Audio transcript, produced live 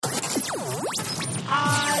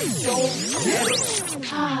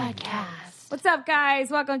Podcast. What's up, guys?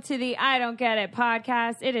 Welcome to the I Don't Get It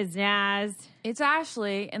podcast. It is Naz. It's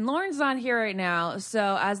Ashley, and Lauren's not here right now.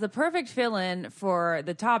 So as the perfect fill-in for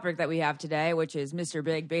the topic that we have today, which is Mr.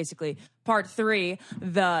 Big, basically part 3,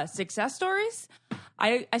 the success stories.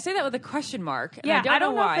 I say that with a question mark. And Yeah, I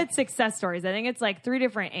don't know why. if it's success stories. I think it's like 3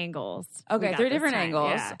 different angles. Okay, 3 different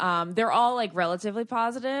angles. Yeah. They're all like relatively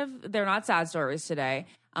positive. They're not sad stories today.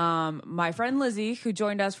 My friend Lizzie, who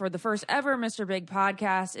joined us for the first ever Mr. Big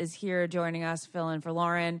podcast, is here joining us, fill in for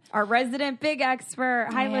Lauren. Our resident big expert.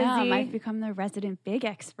 Hi, Lizzie. I've become the resident big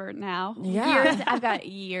expert now. Yeah. I've got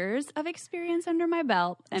years of experience under my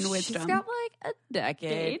belt and wisdom. She's got like a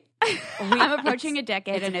decade. I'm approaching a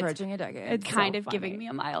decade, and it's kind so of funny. giving me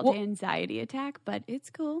a mild anxiety attack, but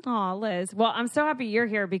it's cool. Oh, Liz. Well, I'm so happy you're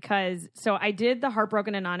here because I did the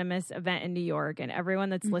Heartbroken Anonymous event in New York, and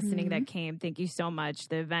everyone that's listening that came, thank you so much.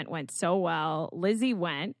 The event went so well. Lizzie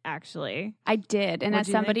went, actually. I did, and What'd as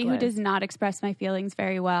you somebody think, who Liz? does not express my feelings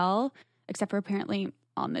very well, except for apparently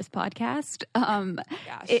on this podcast,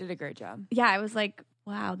 Yeah, she did a great job. yeah, I was like,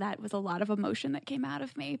 wow, that was a lot of emotion that came out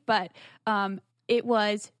of me. But it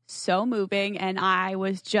was so moving, and I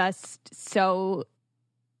was just so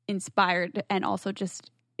inspired and also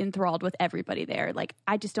just enthralled with everybody there. Like,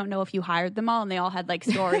 I just don't know if you hired them all, and they all had like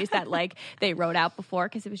stories that like they wrote out before,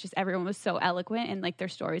 because it was just everyone was so eloquent, and like their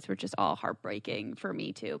stories were just all heartbreaking for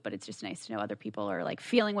me too. But it's just nice to know other people are like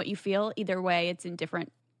feeling what you feel. Either way, it's in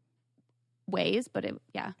different ways, but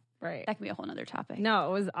Right. that can be a whole nother topic. No,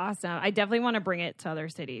 it was awesome. I definitely want to bring it to other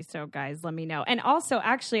cities. So, guys, let me know. And also,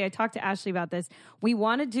 actually, I talked to Ashley about this. We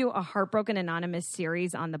want to do a Heartbroken Anonymous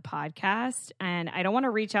series on the podcast. And I don't want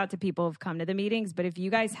to reach out to people who've come to the meetings, but if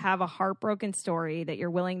you guys have a heartbroken story that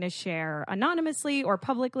you're willing to share anonymously or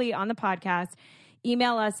publicly on the podcast,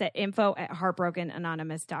 email us at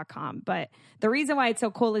info@heartbrokenanonymous.com. But the reason why it's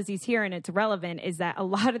so cool Lizzie's here and it's relevant is that a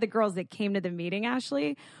lot of the girls that came to the meeting,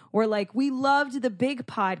 Ashley, were like, we loved the big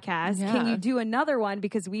podcast. Yeah. Can you do another one?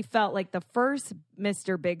 Because we felt like the first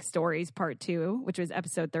Mr. Big Stories part 2, which was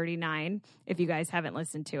episode 39, if you guys haven't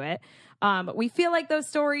listened to it, we feel like those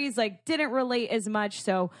stories like didn't relate as much.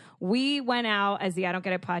 So we went out as the I Don't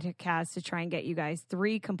Get It podcast to try and get you guys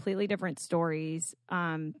 3 completely different stories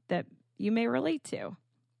that you may relate to.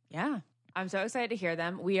 Yeah. I'm so excited to hear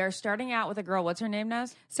them. We are starting out with a girl. What's her name,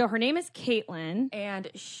 Naz? So her name is Caitlin. And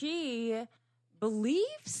she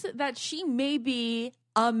believes that she may be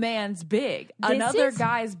a man's big. Another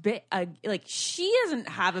guy's big. Like, she doesn't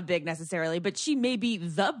have a big necessarily, but she may be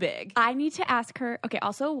the big. I need to ask her. Okay,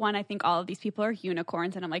 also, one, I think all of these people are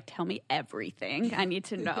unicorns, and I'm like, tell me everything. I need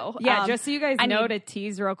to know. Yeah, just so you guys know, to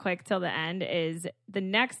tease real quick till the end is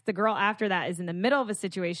the girl after that is in the middle of a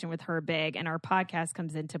situation with her big, and our podcast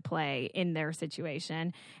comes into play in their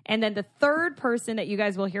situation. And then the third person that you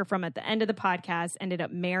guys will hear from at the end of the podcast ended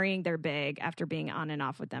up marrying their big after being on and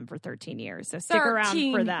off with them for 13 years. So stick around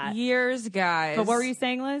for that. Years, guys. But what were you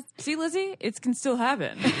saying, Liz? See, Lizzie, it can still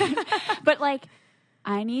happen. But like,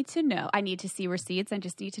 I need to know. I need to see receipts. I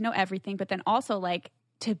just need to know everything. But then also, like,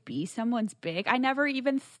 to be someone's big, I never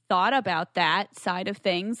even thought about that side of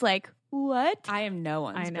things. Like, what? I am no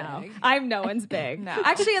one's I know. big. I'm no one's big. No.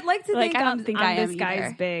 Actually, I'd like to Like, think I don't I'm, think I'm I am this guy's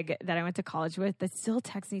either. big that I went to college with that still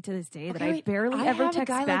texts me to this day that Okay, I wait, barely I ever have a text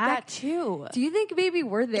guy back. like that too. Do you think maybe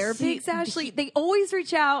we're their See, bigs, Ashley? They always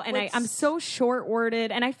reach out, and I'm so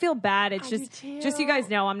short-worded, and I feel bad. It's I do just too. you guys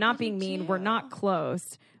know I'm not I being do mean. We're too. not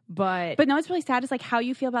close, but But no, what's really sad is like how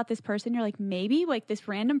you feel about this person. You're like, maybe like this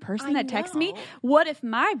random person I that texts me. know. What if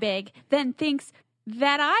my big then thinks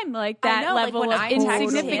that I'm like that I know, level like when of I text him,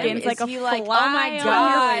 insignificance, like is a he fly like, oh my on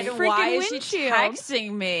god, your freaking why is she windshield.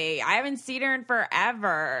 texting me? I haven't seen her in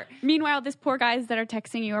forever. Meanwhile, this poor guys that are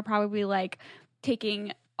texting you are probably like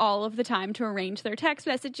taking all of the time to arrange their text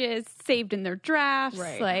messages, saved in their drafts.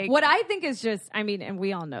 Like, what I think is just, I mean, and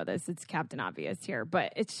we all know this, it's Captain Obvious here,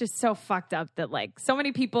 but it's just so fucked up that like so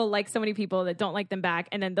many people like so many people that don't like them back,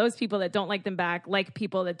 and then those people that don't like them back like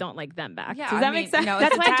people that don't like them back. Yeah, Does that make sense? No,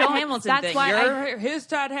 That's it's why a I Tad don't- Hamilton that's thing. why You're his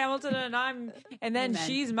Tad Hamilton, and then Amen.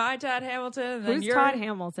 she's my Tad Hamilton. And then Who's you're Todd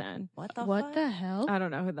Hamilton? What the what fuck? the hell? I don't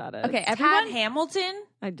know who that is. Okay, Tad everyone. Hamilton?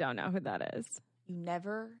 I don't know who that is. You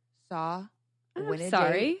never saw I'm Win a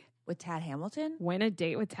sorry. Date with Tad Hamilton? Win a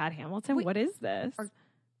date with Tad Hamilton? Wait, what is this?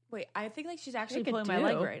 Wait, I think like she's I actually could pulling my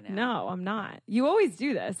leg do. right now. No, I'm not. You always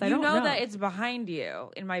do this. I You don't know that it's behind you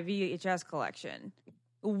in my VHS collection.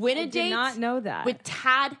 Win I a did Date not know that. with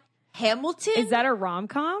Tad Hamilton? Is that a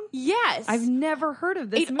rom-com? Yes. I've never heard of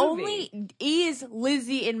this it movie. only is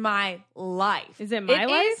Lizzie in my life. Is it my It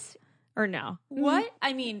life? is- Or no? What?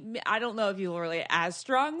 I mean, I don't know if you relate as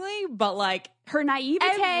strongly, but like Her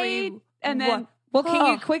naivete, and then Well, can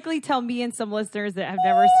you quickly tell me and some listeners that have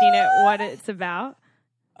never seen it what it's about?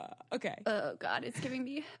 Okay. Oh, God, it's giving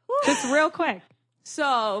me... Just real quick.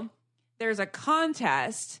 So there's a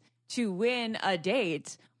contest to win a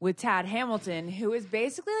date with Tad Hamilton, who is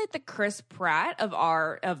basically like the Chris Pratt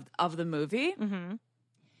of the movie. Mm-hmm.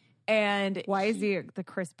 And why is he the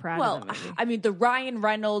Chris Pratt of the movie? I mean, the Ryan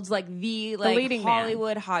Reynolds, like the leading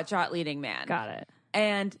Hollywood hotshot leading man. Got it.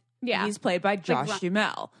 And he's played by Josh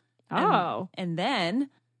Duhamel. Oh. And then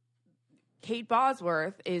Kate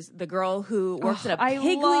Bosworth is the girl who works at a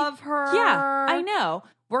Piggly. I love her. Yeah, I know.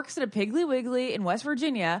 Works at a Piggly Wiggly in West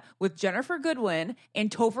Virginia with Jennifer Goodwin and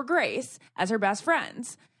Topher Grace as her best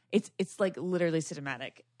friends. It's like literally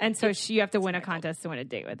cinematic. And so you have to win a contest to win a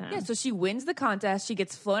date with him. Yeah, so she wins the contest. She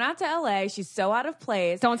gets flown out to LA. She's so out of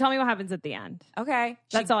place. Don't tell me what happens at the end. Okay.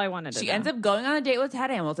 That's all I wanted to know. She ends up going on a date with Tad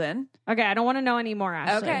Hamilton. Okay, I don't want to know anymore,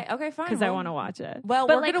 Ashley. Okay, fine. Because I want to watch it. Well,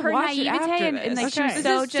 but we're like going to her watch it naivete after and this. like she was This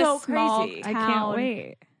so is just small crazy. town. I can't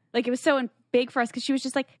wait. Like it was so big for us because she was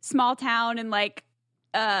just like small town and like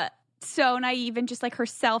so naive and just like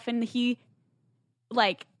herself, and he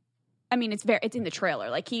like, I mean, it's in the trailer.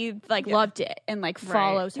 Like he like loved it and like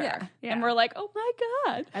follows her, and we're like, oh my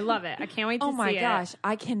God, I love it. I can't wait to see it. Oh my gosh,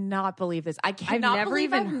 I cannot believe this. I cannot never believe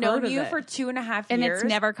even I've known heard of you it. for 2.5 and years. it's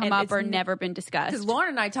never come and up it's or never been discussed. Because Lauren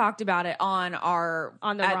and I talked about it on the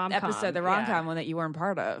rom-com episode, the rom-com one that you weren't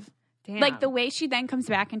part of. Damn. Like the way she then comes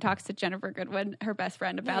back and talks to Jennifer Goodwin, her best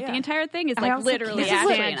friend, about the entire thing is I like also literally can't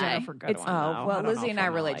Ashley stand and I. Jennifer Goodwin. Oh, though. I well, don't know Lizzie if and I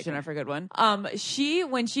I'm relate like to Jennifer Goodwin.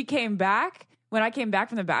 When I came back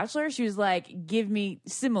from The Bachelor, she was like, give me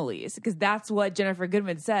similes, because that's what Jennifer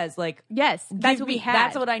Goodwin says. Like, Yes, that's what we had.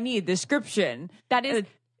 That's what I need. Description. That is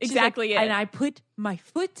She's exactly like, it. And I put my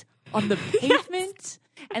foot on the pavement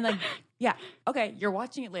and like, yeah, okay, you're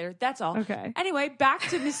watching it later. That's all. Okay. Anyway, back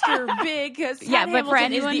to Mr. Big, because but Hamilton for is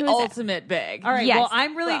anyone the who's- ultimate big. All right. Yes. Well,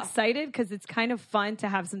 I'm really excited because it's kind of fun to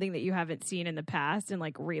have something that you haven't seen in the past and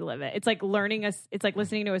like relive it. It's like it's like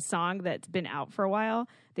listening to a song that's been out for a while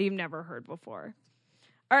that you've never heard before.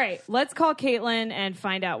 All right, let's call Caitlin and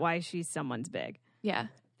find out why she's someone's big. Yeah,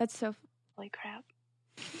 that's so. Holy crap.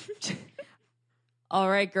 All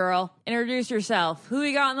right, girl, introduce yourself. Who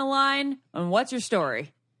you got on the line and what's your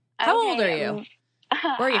story? How old are you?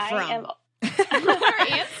 Where are you from?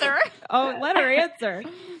 Answer. Oh, let her answer.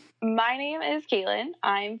 My name is Caitlin.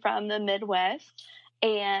 I'm from the Midwest,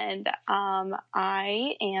 and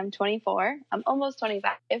I am 24. I'm almost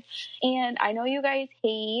 25. And I know you guys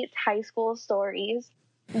hate high school stories,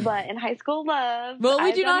 but in high school love, Well, we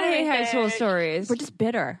I've do done not hate high school research. stories. We're just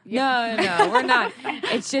bitter. No, we're not.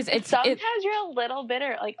 It's just, Sometimes you're a little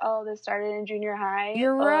bitter, like, oh, this started in junior high.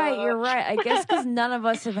 You're right. I guess because none of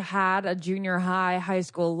us have had a junior high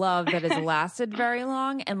school love that has lasted very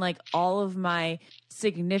long. And like all of my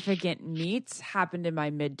significant meets happened in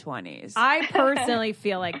my mid-20s. I personally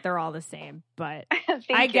feel like they're all the same, but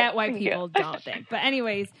I get why people don't think. But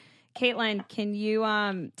anyways, Caitlin, can you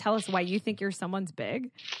tell us why you think you're someone's big?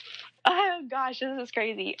 Oh, gosh, this is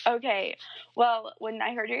crazy. Okay. Well, when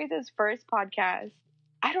I heard your guys' first podcast,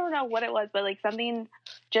 I don't know what it was, but like something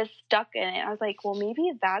just stuck in it. I was like, well,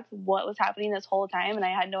 maybe that's what was happening this whole time, and I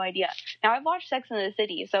had no idea. Now, I've watched Sex and the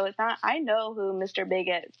City, so it's not, I know who Mr. Big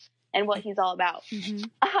is and what he's all about. Mm-hmm.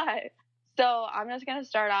 So I'm just going to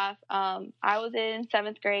start off. I was in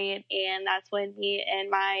 7th grade, and that's when me and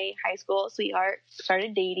my high school sweetheart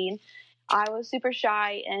started dating. I was super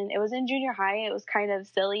shy, and it was in junior high. It was kind of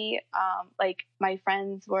silly. Like my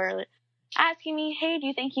friends were asking me, hey, do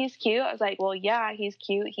you think he's cute? I was like, well, yeah, he's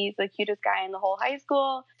cute. He's the cutest guy in the whole high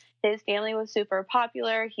school. His family was super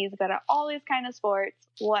popular. He's good at all these kind of sports,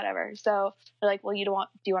 whatever. So they're like, well, do you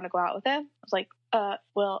want to go out with him? I was like,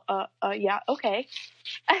 yeah, okay.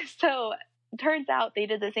 So turns out they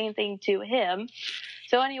did the same thing to him.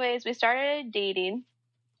 So anyways, we started dating,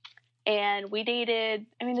 and we dated,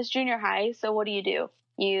 it's junior high. So what do?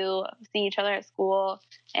 You see each other at school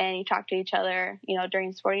and you talk to each other,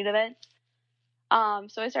 during sporting events.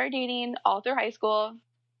 So I started dating all through high school.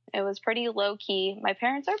 It was pretty low key. My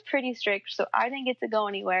parents are pretty strict, so I didn't get to go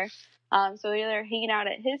anywhere. So either hanging out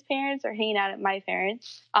at his parents or hanging out at my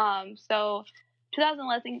parents. So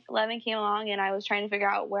 2011 came along, and I was trying to figure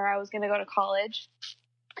out where I was going to go to college.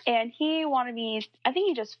 And he wanted me, I think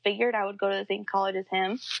he just figured I would go to the same college as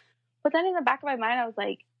him. But then in the back of my mind, I was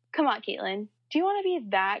like, come on, Caitlin, do you want to be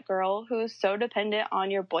that girl who's so dependent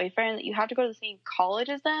on your boyfriend that you have to go to the same college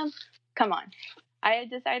as them? Come on. I had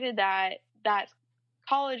decided that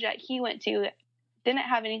college that he went to didn't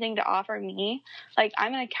have anything to offer me. Like,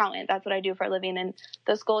 I'm an accountant. That's what I do for a living. And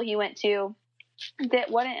the school he went to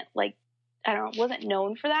wasn't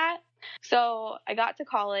known for that. So I got to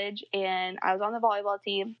college and I was on the volleyball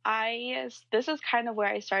team. This is kind of where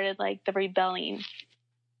I started like the rebelling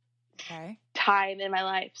time in my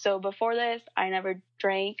life. So before this, I never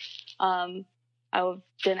drank. I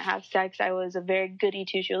didn't have sex. I was a very goody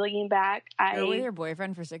two-shoe. Looking back, You were with your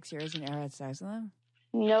boyfriend for 6 years and you never had sex with him?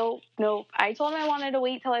 Nope. I told him I wanted to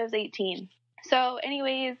wait till I was 18. So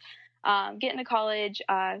anyways, get into college,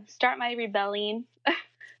 start my rebelling,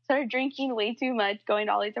 started drinking way too much, going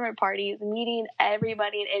to all these different parties, meeting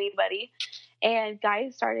everybody and anybody. And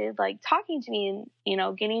guys started like talking to me and, you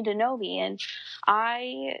know, getting to know me. And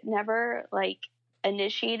I never like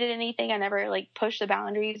initiated anything. I never like pushed the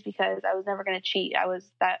boundaries because I was never going to cheat. I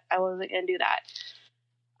wasn't going to do that.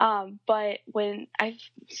 But when I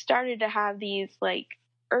started to have these like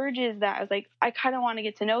urges that I was like, I kind of want to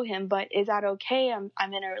get to know him, but is that okay?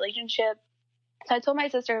 I'm in a relationship. So I told my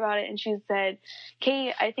sister about it and she said,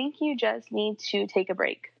 Kate, I think you just need to take a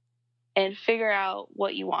break and figure out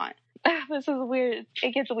what you want. This is weird.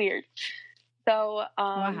 It gets weird. So,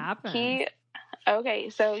 what happened?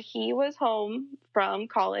 So he was home from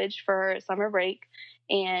college for summer break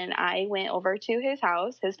and I went over to his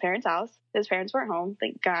house, his parents' house. His parents weren't home,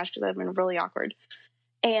 thank gosh, because that'd been really awkward.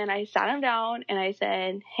 And I sat him down and I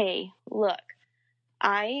said, hey, look,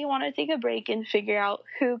 I want to take a break and figure out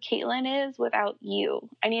who Caitlin is without you.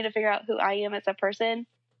 I need to figure out who I am as a person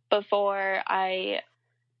before I,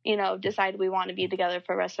 you know, decide we want to be together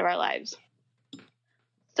for the rest of our lives.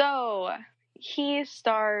 So he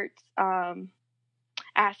starts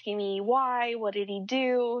asking me why, what did he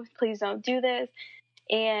do? Please don't do this.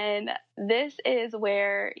 And this is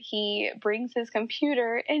where he brings his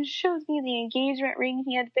computer and shows me the engagement ring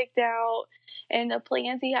he had picked out and the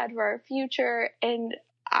plans he had for our future. And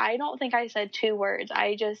I don't think I said 2 words.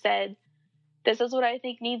 I just said, this is what I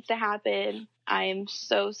think needs to happen. I am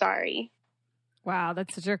so sorry. Wow,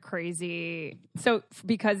 that's such a crazy... So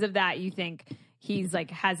because of that, you think he's like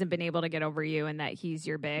hasn't been able to get over you and that he's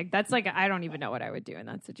your big? That's like, I don't even know what I would do in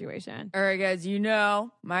that situation. All right, guys, you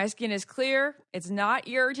know, my skin is clear. It's not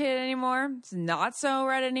irritated anymore. It's not so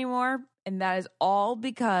red anymore. And that is all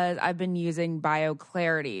because I've been using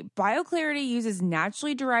BioClarity. BioClarity uses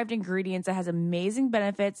naturally derived ingredients that has amazing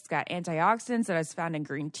benefits. It's got antioxidants that is found in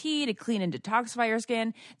green tea to clean and detoxify your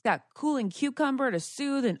skin. It's got cooling cucumber to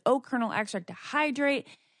soothe and oak kernel extract to hydrate.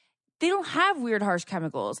 They don't have weird, harsh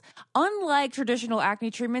chemicals. Unlike traditional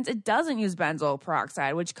acne treatments, it doesn't use benzoyl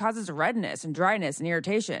peroxide, which causes redness and dryness and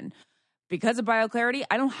irritation. Because of BioClarity,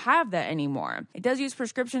 I don't have that anymore. It does use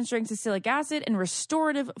prescription strength salicylic acid and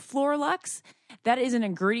restorative Floralux. That is an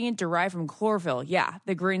ingredient derived from chlorophyll. Yeah,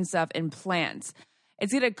 the green stuff in plants.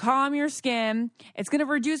 It's going to calm your skin. It's going to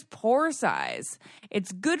reduce pore size.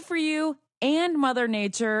 It's good for you and Mother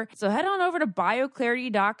Nature. So head on over to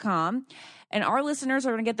bioclarity.com. And our listeners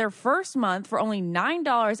are going to get their first month for only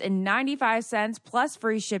 $9.95 plus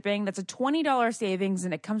free shipping. That's a $20 savings,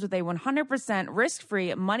 and it comes with a 100%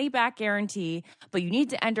 risk-free money-back guarantee. But you need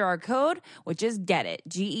to enter our code, which is GETIT,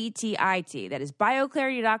 GETIT. That is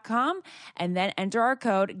bioclarity.com, and then enter our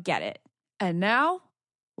code GETIT. And now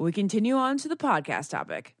we continue on to the podcast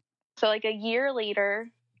topic. So like a year later,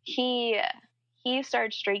 he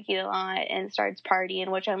starts drinking a lot and starts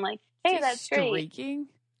partying, which I'm like, hey, that's great.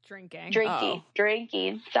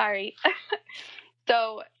 Drinking. Sorry.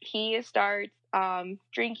 So he starts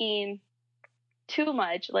drinking too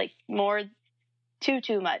much, like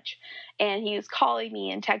too much. And he was calling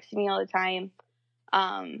me and texting me all the time.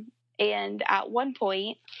 And at one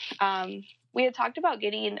point, we had talked about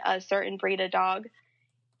getting a certain breed of dog.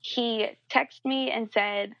 He texted me and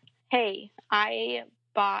said, hey, I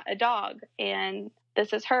bought a dog and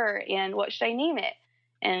this is her and what should I name it?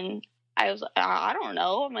 And I was, I don't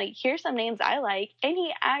know. I'm like, here's some names I like. And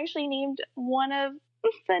he actually named one of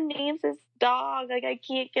the names his dog. Like, I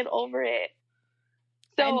can't get over it.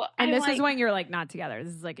 So, and this is when you're like not together.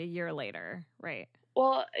 This is like a year later, right?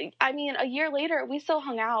 Well, I mean, a year later, we still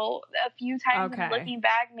hung out a few times. Okay. And looking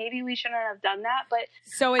back, maybe we shouldn't have done that. But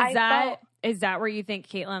so is that where you think,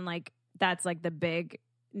 Caitlin, like that's like the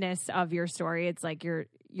bigness of your story? It's like you're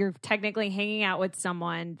technically hanging out with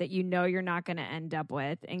someone that you know you're not going to end up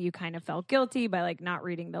with, and you kind of felt guilty by like not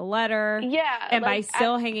reading the letter. Yeah. And by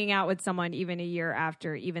still hanging out with someone even a year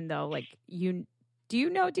after, even though like do you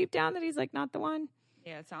know deep down that he's like not the one?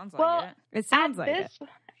 Yeah, it sounds like it. It sounds like it.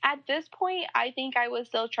 At this point, I think I was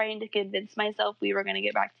still trying to convince myself we were going to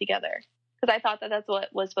get back together because I thought that that's what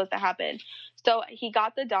was supposed to happen. So he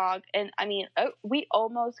got the dog, and I mean, we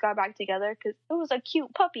almost got back together because it was a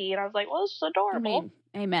cute puppy, and I was like, well, this is adorable. I mean,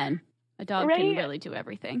 amen. A dog can really do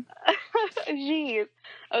everything. Jeez.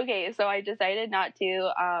 Okay, so I decided not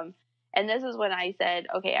to. And this is when I said,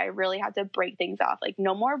 okay, I really have to break things off. Like,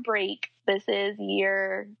 no more break. This is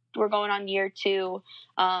we're going on year 2.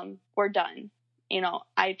 We're done.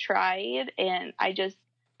 I tried, and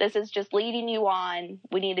this is just leading you on.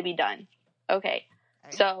 We need to be done. Okay.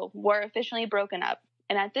 So we're officially broken up.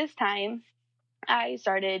 And at this time, I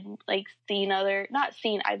started like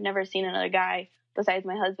I've never seen another guy besides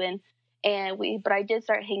my husband. But I did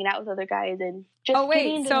start hanging out with other guys and just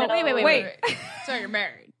wait. So wait. So you're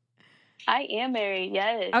married? I am married,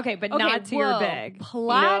 yes. Okay, but not to your big.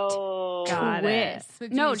 Plot twist.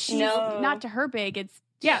 No, she's not to her big. It's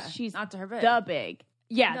she's not to her big. The big.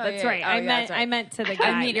 Yeah, that's right. I meant to the guy.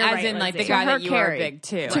 I mean, You're as right, in like the Lizzie. guy To her that you are Carrie. big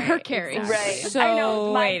too. To her Carrie. Right. So I know,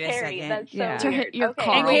 it's my wait a Carrie. second. That's so Yeah. weird. Your Okay.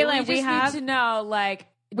 Carl. And We Caitlin, just we need have to know, like,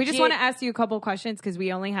 we just want to ask you a couple questions because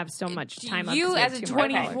we only have so much time left. You, as a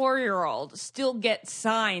 24 24-year-old, still get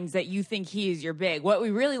signs that you think he is your big. What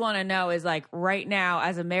we really want to know is, like, right now,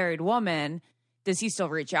 as a married woman, does he still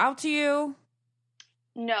reach out to you?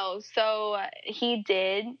 No, so he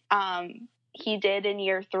did. He did in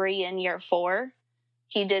year 3 and year 4.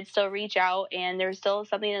 He did still reach out, and there's still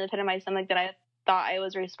something in the pit of my stomach that I thought I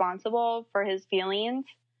was responsible for his feelings.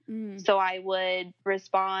 So I would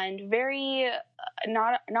respond very,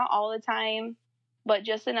 not all the time, but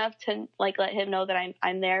just enough to like let him know that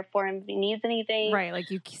I'm there for him if he needs anything. Right,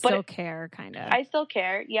 like you still care, kind of. I still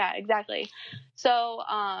care. Yeah, exactly. So,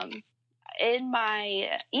 in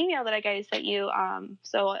my email that I guys sent you,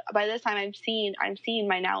 so by this time I'm seeing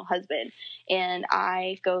my now husband, and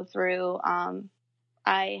I go through,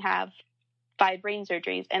 I have 5 brain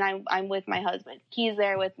surgeries, and I'm with my husband. He's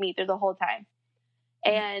there with me through the whole time.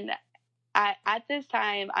 And at this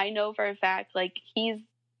time, I know for a fact, like,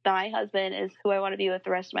 my husband is who I want to be with the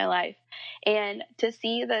rest of my life. And to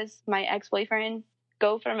see my ex-boyfriend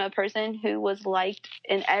go from a person who was liked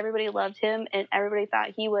and everybody loved him and everybody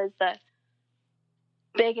thought he was the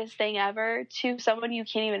biggest thing ever to someone you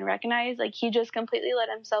can't even recognize. Like, he just completely let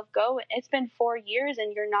himself go. It's been 4 years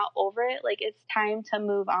and you're not over it. Like, it's time to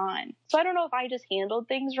move on. So I don't know if I just handled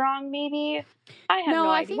things wrong. Maybe I have no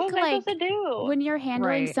idea. What was I supposed to do? When you're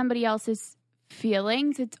handling somebody else's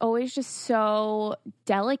feelings, it's always just so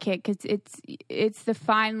delicate because it's the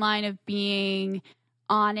fine line of being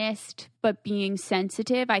honest but being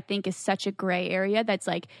sensitive. I think is such a gray area that's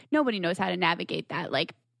like nobody knows how to navigate that.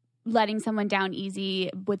 Like, letting someone down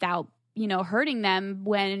easy without, hurting them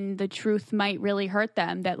when the truth might really hurt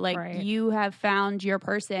them, that like you have found your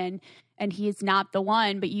person and he is not the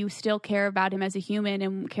one, but you still care about him as a human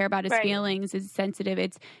and care about his feelings, is sensitive.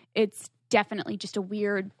 It's definitely just a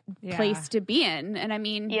weird place to be in. And I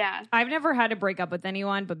mean, I've never had to break up with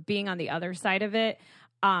anyone, but being on the other side of it,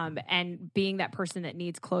 and being that person that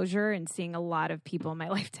needs closure and seeing a lot of people in my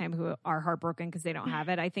lifetime who are heartbroken because they don't have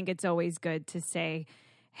it, I think it's always good to say,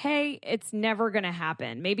 hey, it's never going to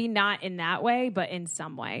happen. Maybe not in that way, but in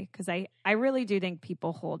some way. Because I really do think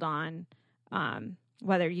people hold on,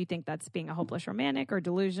 whether you think that's being a hopeless romantic or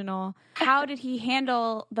delusional. How did he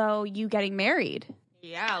handle, though, you getting married?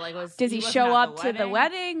 Yeah, like does he show up to the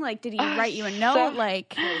wedding? Like, did he write you a note?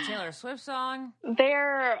 Like a Taylor Swift song?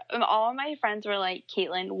 All my friends were like,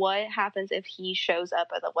 Caitlin, what happens if he shows up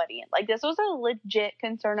at the wedding? Like, this was a legit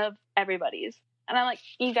concern of everybody's. And I'm like,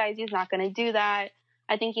 you guys, he's not going to do that.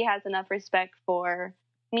 I think he has enough respect for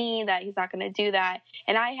me that he's not going to do that.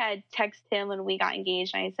 And I had texted him when we got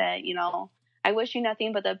engaged, and I said, I wish you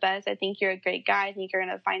nothing but the best. I think you're a great guy. I think you're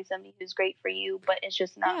going to find somebody who's great for you, but it's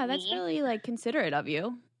just not me. Yeah, that's really like considerate of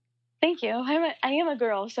you. Thank you. I am a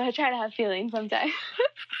girl, so I try to have feelings sometimes.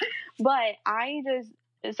 But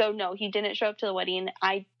no, he didn't show up to the wedding.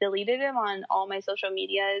 I deleted him on all my social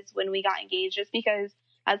medias when we got engaged, just because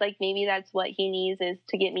I was like, maybe that's what he needs, is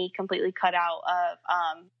to get me completely cut out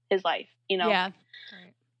of his life, Yeah.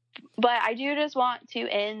 Right. But I do just want to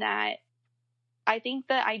end that I think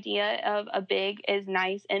the idea of a big is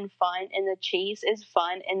nice and fun, and the chase is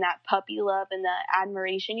fun, and that puppy love and the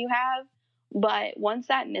admiration you have. But once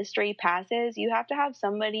that mystery passes, you have to have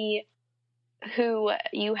somebody who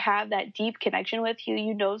you have that deep connection with, who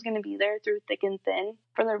you know is going to be there through thick and thin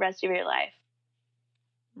for the rest of your life.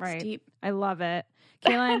 Right. Steep. I love it.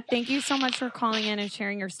 Kaylin, thank you so much for calling in and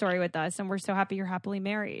sharing your story with us. And we're so happy you're happily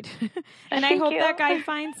married. And I hope that guy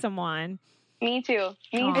finds someone. Me too.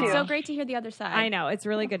 Me too. It's so great to hear the other side. I know. It's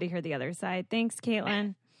really good to hear the other side. Thanks,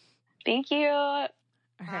 Caitlin. Thank you. All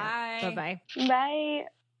right. Bye. Bye-bye. Bye.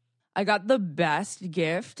 I got the best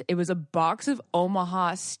gift. It was a box of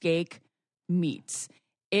Omaha steak meats.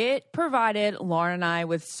 It provided Lauren and I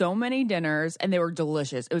with so many dinners, and they were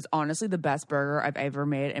delicious. It was honestly the best burger I've ever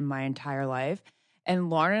made in my entire life.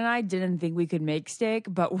 And Lauren and I didn't think we could make steak,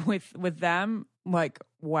 but with them, Like,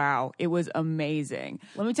 wow, it was amazing.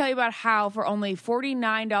 Let me tell you about how for only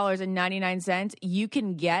 $49.99, you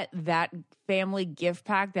can get that family gift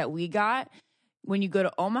pack that we got when you go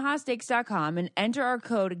to omahasteaks.com and enter our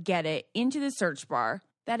code GETIT into the search bar.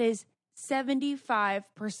 That is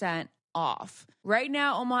 75% off. Right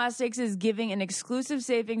now, Omaha Steaks is giving an exclusive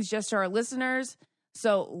savings just to our listeners.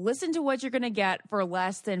 So listen to what you're going to get for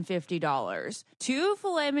less than $50. 2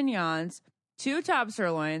 filet mignons, 2 top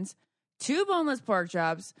sirloins, 2 boneless pork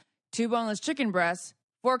chops, 2 boneless chicken breasts,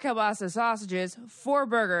 4 kielbasa sausages, 4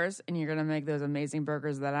 burgers, and you're going to make those amazing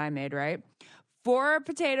burgers that I made, right? 4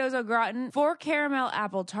 potatoes au gratin, 4 caramel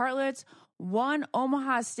apple tartlets, 1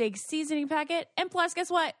 Omaha Steak seasoning packet, and plus, guess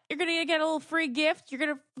what? You're going to get a little free gift. You're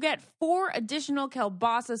going to get 4 additional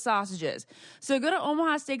kielbasa sausages. So go to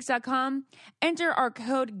omahasteaks.com, enter our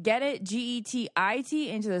code GETIT, GETIT,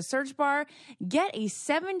 into the search bar, get a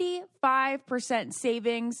 75%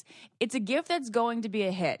 savings. It's a gift that's going to be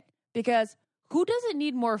a hit because who doesn't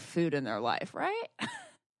need more food in their life, right?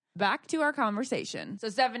 Back to our conversation. So,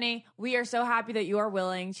 Stephanie, we are so happy that you are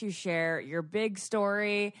willing to share your big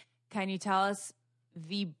story. Can you tell us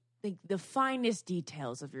the finest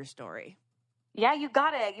details of your story? Yeah, you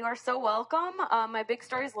got it. You are so welcome. My big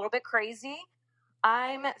story is a little bit crazy.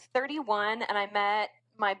 I'm 31 and I met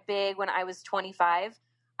my big when I was 25.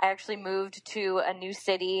 I actually moved to a new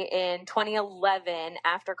city in 2011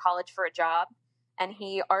 after college for a job, and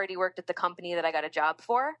he already worked at the company that I got a job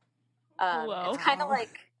for. Whoa. It's kind of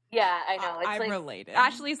like, yeah, I know. It's I'm like, related.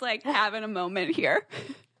 Ashley's like having a moment here.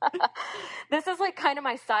 This is like kind of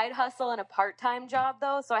my side hustle and a part-time job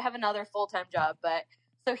though. So I have another full-time job, but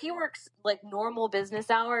so he works like normal business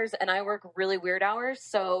hours and I work really weird hours.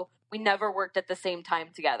 So we never worked at the same time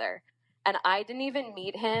together. And I didn't even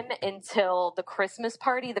meet him until the Christmas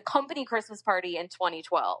party, the company Christmas party in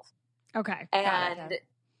 2012. Okay. And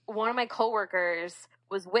one of my coworkers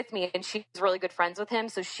was with me and she's really good friends with him.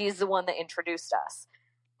 So she's the one that introduced us.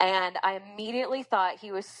 And I immediately thought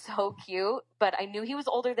he was so cute, but I knew he was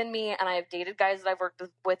older than me, and I have dated guys that I've worked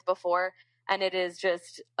with before, and it is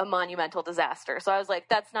just a monumental disaster. So I was like,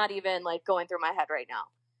 that's not even like going through my head right now.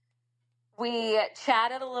 We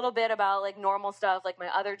chatted a little bit about like normal stuff, like my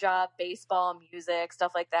other job, baseball, music,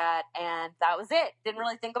 stuff like that, and that was it. Didn't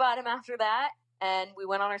really think about him after that, and we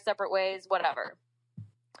went on our separate ways, whatever.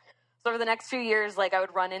 So over the next few years, like I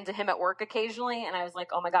would run into him at work occasionally and I was like,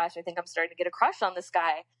 oh my gosh, I think I'm starting to get a crush on this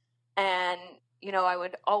guy. And, you know, I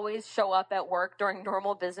would always show up at work during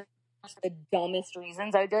normal business for the dumbest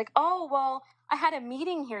reasons. I would be like, oh, well, I had a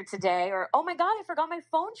meeting here today, or, oh my God, I forgot my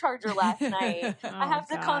phone charger last night. I have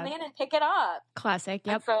to come in and pick it up. Classic.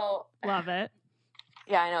 Yep. And so Love it.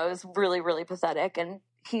 yeah, I know. It was really, really pathetic. And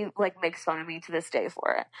he like makes fun of me to this day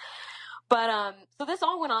for it. But so this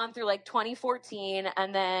all went on through like 2014,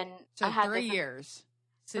 and then So I had 3 years.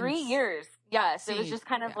 3 years. Yes, it was just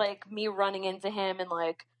kind of like me running into him and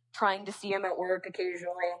like trying to see him at work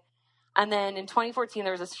occasionally. And then in 2014,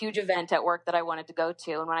 there was this huge event at work that I wanted to go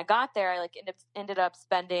to, and when I got there, I like ended up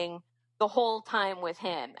spending the whole time with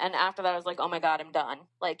him. And after that, I was like, oh my God, I'm done.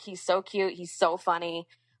 Like he's so cute, he's so funny.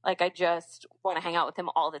 Like I just want to hang out with him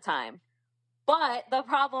all the time. But the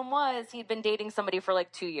problem was he'd been dating somebody for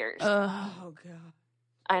like 2 years. Oh, God.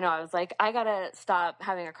 I know. I was like, I got to stop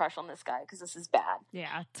having a crush on this guy because this is bad.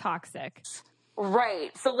 Yeah. Toxic.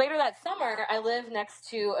 Right. So later that summer, I live next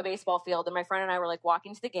to a baseball field, and my friend and I were like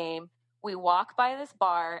walking to the game. We walk by this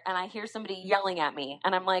bar, and I hear somebody yelling at me.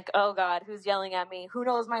 And I'm like, oh, God, who's yelling at me? Who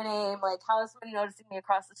knows my name? Like, how is somebody noticing me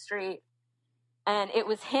across the street? And it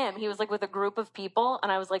was him. He was like with a group of people.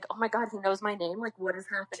 And I was like, oh, my God, he knows my name. Like, what is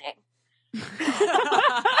happening? So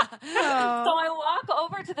I walk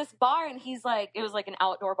over to this bar and he's like, it was like an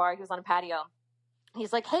outdoor bar. He was on a patio.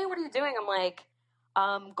 He's like, hey, what are you doing? I'm like,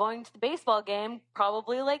 going to the baseball game,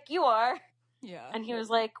 probably like you are. Yeah. And he was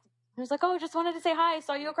like, oh, just wanted to say hi. I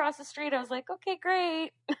saw you across the street. I was like, okay,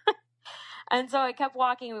 great. And so I kept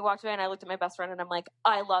walking. We walked away and I looked at my best friend and I'm like,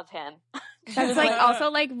 I love him. That's like also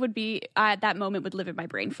like would be that moment would live in my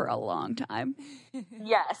brain for a long time.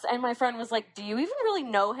 Yes. And my friend was like, do you even really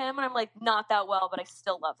know him? And I'm like, not that well, but I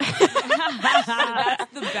still love him.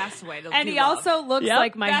 That's the best way to do And he love. also looks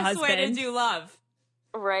like my best husband. way to do love.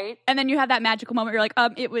 Right. And then you have that magical moment where you're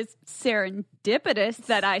like, it was serendipitous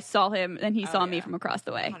that I saw him and he saw me from across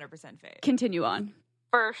the way. 100% fate. Continue on.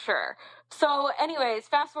 For sure. So anyways,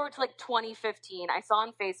 fast forward to like 2015. I saw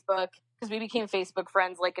on Facebook, because we became Facebook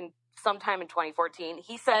friends like in sometime in 2014.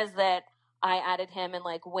 He says that I added him and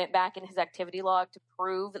like went back in his activity log to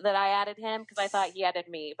prove that I added him because I thought he added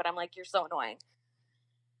me. But I'm like, you're so annoying.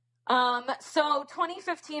 So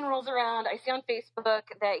 2015 rolls around. I see on Facebook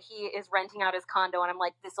that he is renting out his condo, and I'm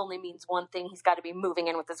like, this only means one thing. He's got to be moving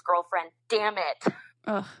in with his girlfriend. Damn it.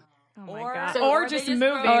 Ugh. Oh my Or- God. so- or or just they just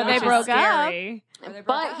moving. broke Or they which is broke up. scary.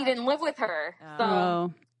 But he didn't live with her. So,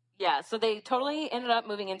 Oh. yeah, so they totally ended up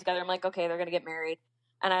moving in together. I'm like, okay, they're going to get married.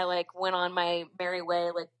 And I like went on my merry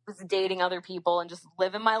way, like was dating other people and just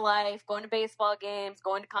living my life, going to baseball games,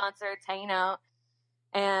 going to concerts, hanging out.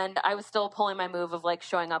 And I was still pulling my move of like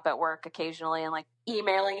showing up at work occasionally and like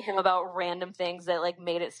emailing him about random things that like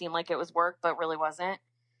made it seem like it was work, but really wasn't.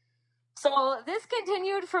 So this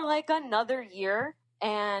continued for like another year.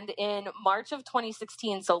 And in March of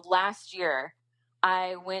 2016, so last year,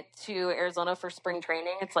 I went to Arizona for spring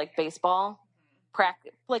training. It's like baseball,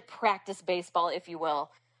 practice baseball, if you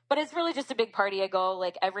will. But it's really just a big party. I go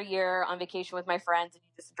like every year on vacation with my friends and you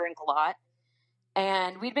just drink a lot.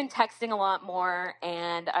 And we'd been texting a lot more.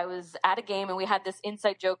 And I was at a game and we had this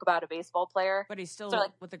inside joke about a baseball player. But he's still So,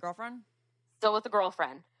 like, with the girlfriend? Still with a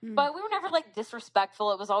girlfriend. But we were never like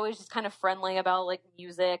disrespectful. It was always just kind of friendly about like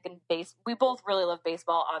music and we both really love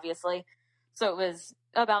baseball, obviously. So it was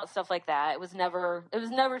about stuff like that. It was never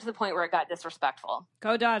to the point where it got disrespectful.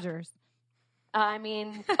 Go Dodgers. I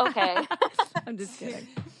mean, okay. I'm just kidding.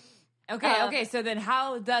 Okay. So then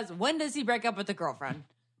when does he break up with the girlfriend?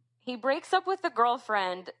 He breaks up with the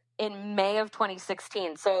girlfriend in May of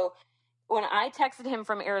 2016. So when I texted him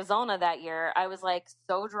from Arizona that year, I was like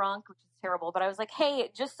so drunk, which is terrible, but I was like, hey,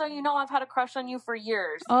 just so you know, I've had a crush on you for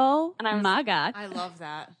years. Oh, And I was, my God. I love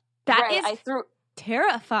that. That is I threw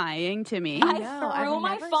terrifying to me. I know, threw I've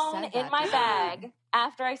my never phone said in that. my bag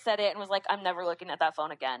after I said it and was like, I'm never looking at that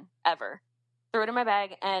phone again, ever. Threw it in my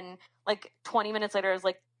bag, and like 20 minutes later, I was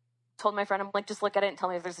like, told my friend, I'm like, just look at it and tell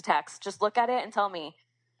me if there's a text. Just look at it and tell me.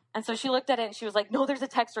 And so she looked at it and she was like, no, there's a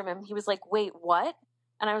text from him. He was like, wait, what?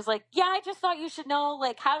 And I was like, yeah, I just thought you should know,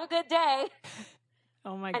 like, have a good day.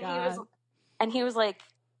 Oh my And God. he was like,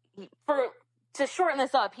 to shorten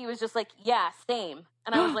this up, he was just like, yeah, same.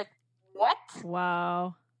 And I was like, what?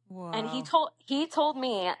 Wow. Whoa. And he told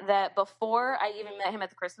me that before I even met him at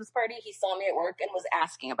the Christmas party, he saw me at work and was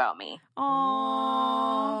asking about me.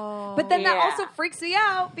 Aww. But then that Yeah. also freaks me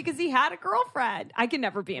out because he had a girlfriend. I can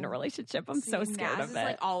never be in a relationship. I'm so scared Naz of is, it.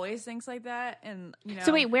 like always thinks like that, and you know.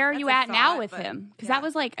 So wait, where are that's you a at now thought, with but- him? Because yeah. that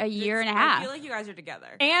was like a year and a I half. feel like you guys are together.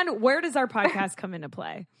 And where does our podcast come into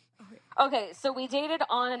play? Okay, so we dated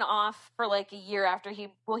on and off for like a year after he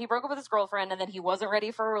broke up with his girlfriend and then he wasn't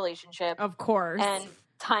ready for a relationship. Of course. And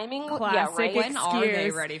timing, Classic yeah, right? When are they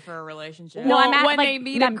excuse. ready for a relationship? No, I'm at- when like, they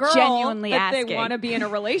meet I'm a girl genuinely that asking. they want to be in a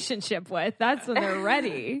relationship with, that's when they're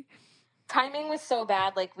ready. Timing was so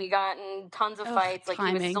bad. Like we got in tons of fights. Like he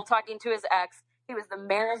was timing. still talking to his ex. He was the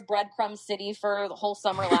mayor of Breadcrumb City for the whole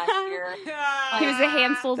summer last year. He was a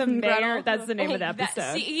Hansel The and mayor, Gretel. that's the name of the That-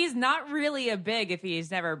 episode. see, he's not really a big if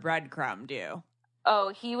he's never breadcrumbed you. Oh,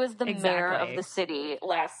 he was the mayor Exactly. of the city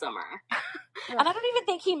last summer. And I don't even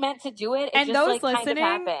think he meant to do it. It And just those like kind of listening,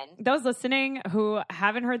 happened. those listening who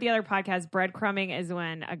haven't heard the other podcast, breadcrumbing is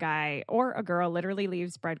when a guy or a girl literally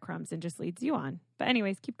leaves breadcrumbs and just leads you on. But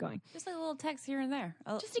anyways, keep going. Just like a little text here and there.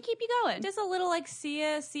 Just to keep you going. Just a little like see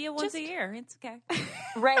ya once a year. It's okay.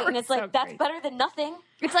 Right. And it's like, so that's crazy. better than nothing.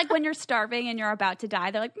 It's like when you're starving and you're about to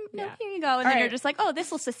die. They're like, no, Yeah. here you go. And All then right. you're just like, oh,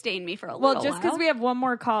 this will sustain me for a Well, little just because while. we have one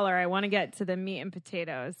more caller, I want to get to the meat and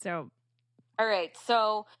potatoes. So All right.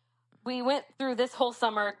 So we went through this whole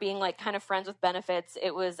summer being like kind of friends with benefits.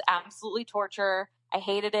 It was absolutely torture. I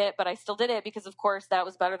hated it, but I still did it because, of course, that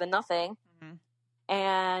was better than nothing. Mhm.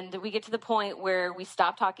 And we get to the point where we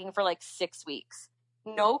stopped talking for like 6 weeks.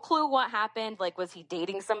 No clue what happened. Like, was he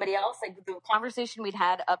dating somebody else? Like, the conversation we'd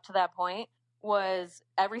had up to that point was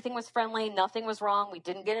everything was friendly. Nothing was wrong. We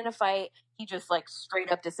didn't get in a fight. He just like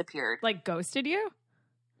straight up disappeared. like ghosted you?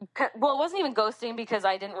 Well, it wasn't even ghosting because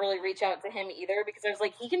I didn't really reach out to him either because I was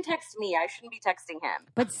like, he can text me. I shouldn't be texting him.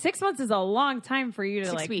 But 6 months is a long time for you to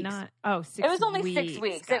 6 like weeks. not. Oh, 6 It was only weeks. 6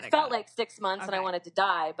 weeks. Got It felt got like 6 months and I Okay. wanted to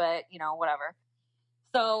die, but you know, whatever.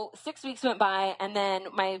 So 6 weeks went by and then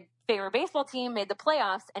my favorite baseball team made the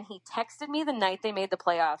playoffs and he texted me the night they made the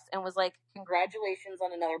playoffs and was like, congratulations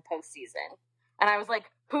on another postseason. And I was like,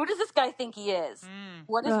 who does this guy think he is?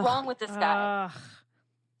 What is Ugh. wrong with this guy? Ugh.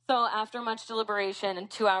 So after much deliberation and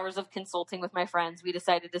 2 hours of consulting with my friends, we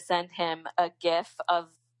decided to send him a GIF of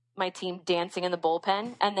my team dancing in the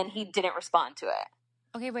bullpen, and then he didn't respond to it.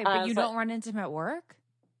 Okay, wait, I but you was don't run into him at work?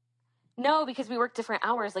 No, because we work different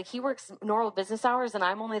hours. Like he works normal business hours, and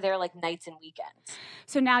I'm only there like nights and weekends.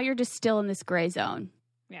 So now you're just still in this gray zone.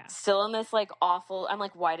 Yeah. Still in this like awful. I'm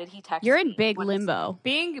like, why did he text You're me? in big What is- limbo.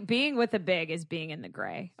 Being with a big is being in the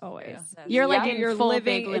gray always. Yeah. You're like Yeah. in You're full living.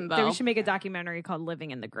 big limbo. We should make a documentary called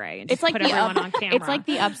 "Living in the Gray" and It's just like put the everyone on camera. It's like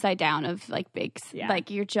the upside down of like bigs. Yeah. Like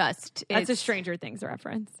you're just. That's a it's- Stranger Things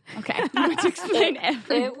reference. Okay. You want to explain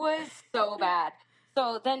everything. It was so bad.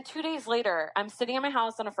 So then 2 days later, I'm sitting at my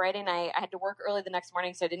house on a Friday night. I had to work early the next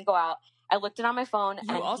morning, so I didn't go out. I looked it on my phone.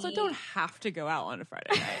 You and also he- don't have to go out on a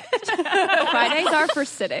Friday night. Fridays are for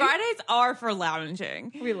sitting. Fridays are for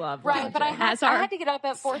lounging. We love Right, but I had, As our- I had to get up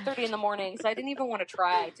at 4:30 in the morning, so I didn't even want to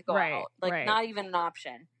try to go Right, out. Like, right. not even an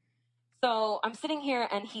option. So I'm sitting here,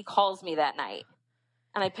 and he calls me that night.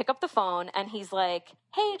 And I pick up the phone, and he's like,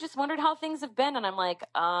 hey, just wondered how things have been. And I'm like,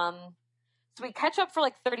 So we catch up for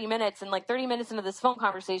like 30 minutes, and like 30 minutes into this phone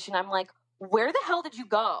conversation, I'm like, where the hell did you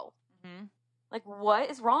go? Mhm. Like, what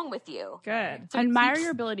is wrong with you? Good. I admire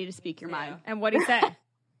your ability to speak your Yeah. mind. And what he said?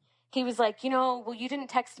 He was like, well, you didn't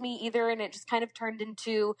text me either. And it just kind of turned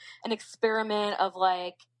into an experiment of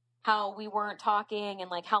like how we weren't talking and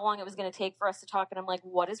like how long it was going to take for us to talk. And I'm like,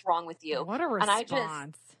 what is wrong with you? What a And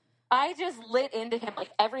response. I just lit into him,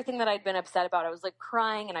 like everything that I'd been upset about. I was like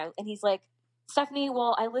crying, and he's like, Stephanie,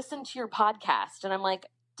 well, I listened to your podcast. And I'm like,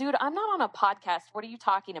 dude, I'm not on a podcast. What are you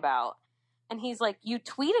talking about? And he's like, you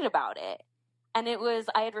tweeted about it. And it was,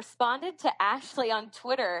 I had responded to Ashley on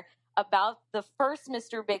Twitter about the first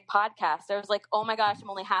Mr. Big podcast. I was like, oh my gosh, I'm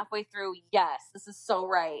only halfway through. Yes, this is so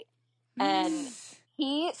right. And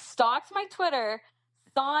he stalked my Twitter,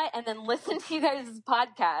 saw it, and then listened to you guys'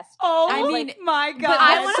 podcast. Oh, I mean, my God.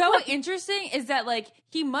 But what's so interesting is that like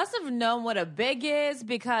he must have known what a big is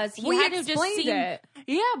because he We had to have just explained seen it.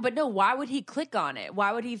 Yeah, but no, why would he click on it?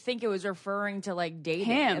 Why would he think it was referring to like dating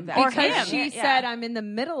Him. at that Or time? Because she Yeah. said, I'm in the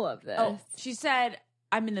middle of this. Oh, she said,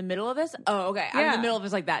 I'm in the middle of this? Oh, okay. I'm in Yeah. the middle of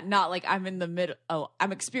this like that. Not like I'm in the middle. Oh,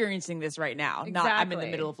 I'm experiencing this right now. Not I'm in the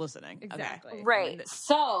Exactly. middle of listening. Okay. Exactly. Right.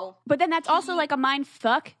 So But then that's also like a mind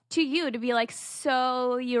fuck to you to be like,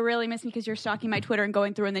 so you really miss me because you're stalking my Twitter and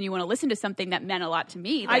going through, and then you want to listen to something that meant a lot to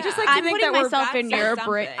me. I just like to I'm think putting that we're myself in back your to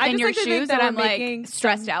bra- something. I in just your like to think shoes, that and we're I'm making like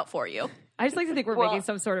stressed out for you. I just like to think we're Well- making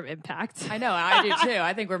some sort of impact. I know. I do too.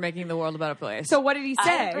 I think we're making the world a better place. So what did he I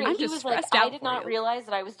say? agree. I'm He just was like, stressed out I did for not you. realize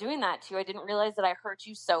that I was doing that to you. I didn't realize that I hurt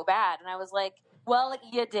you so bad. And I was like, well,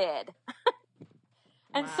 you did.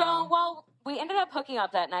 And so, well, we ended up hooking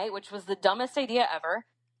up that night, which was the dumbest idea ever.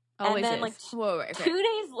 Always and then, is. like, Whoa, wait, okay. 2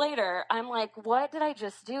 days later, I'm like, what did I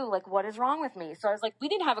just do? Like, what is wrong with me? So I was like, we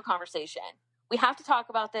need to have a conversation. We have to talk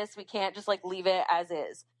about this. We can't just like leave it as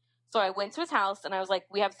is. So I went to his house and I was like,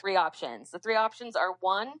 we have 3 options. The 3 options are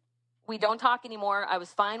 1, we don't talk anymore. I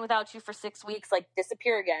was fine without you for 6 weeks, like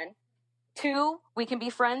disappear again. 2, we can be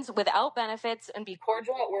friends without benefits and be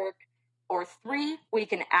cordial at work. Or 3, we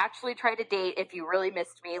can actually try to date if you really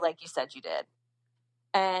missed me like you said you did.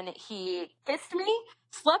 And he kissed me,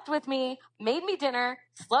 slept with me, made me dinner,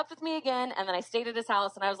 slept with me again, and then I stayed at his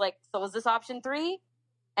house. And I was like, so was this option 3?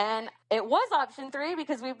 And it was option 3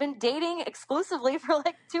 because we've been dating exclusively for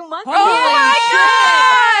like 2 months. Oh my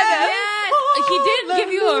God! God! Yes! He didn't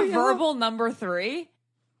give you a verbal number 3?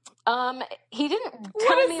 He didn't What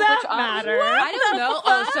tell does me that which option. matter? I don't know.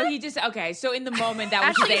 Oh, so he just okay. So in the moment, that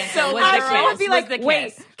was his answer. so was literal. the I kiss. would be was like, the wait,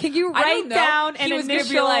 kiss. can you I write don't know. down He an was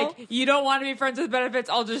initial? gonna be like, you don't want to be friends with benefits.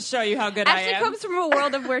 I'll just show you how good I Ashley am. comes from a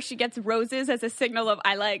world of where she gets roses as a signal of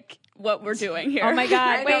I like what we're doing here. Oh my I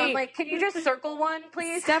God! know, I'm Wait, like, can you just circle one,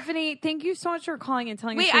 please? Stephanie, thank you so much for calling and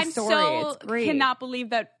telling us Wait, your I'm story. so It's great. cannot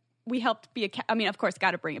believe that we helped be a. I mean, of course,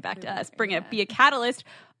 got to bring it back to us. Be a catalyst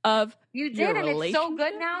of You your did, and it's so good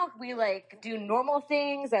relationship? now. We like do normal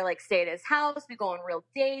things. I like stay at his house. We go on real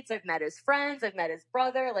dates. I've met his friends. I've met his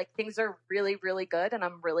brother. Like things are really, really good, and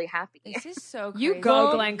I'm really happy. This is so You crazy.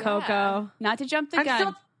 go, Glenn Yeah. Coco. Not to jump the I'm gun,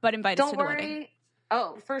 still- but invite us Don't to the worry. wedding.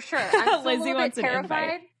 Oh, for sure. I'm still Lizzie a little wants bit an invite.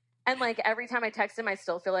 terrified. And like every time I text him, I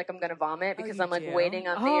still feel like I'm gonna vomit because you I'm like do? waiting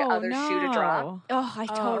on the Oh, other shoe to drop. Oh, I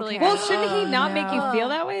totally. okay. Well, shouldn't he not make you no. feel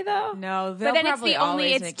that way though? No, But then it's the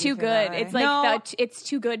only. It's too good. It's like No. it's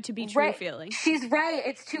too good to be true Right. feeling. She's right.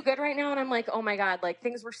 It's too good right now, and I'm like, oh my God, like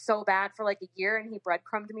things were so bad for like a year, and he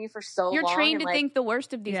breadcrumbed me for so You're long. trained and, to like, think the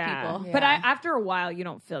worst of these Yeah. people. But Yeah. after a while, you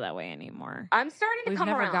don't feel that way anymore. I'm starting to We've come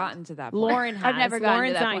never around. gotten to that point. Lauren has. I've never gotten to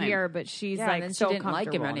Lauren's that not point. here, but she's Yeah, like and then she so didn't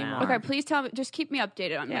like him comfortable now. anymore. Okay, please tell me. Just keep me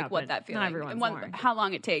updated on Yeah, like what but that not feeling everyone's and Lauren. how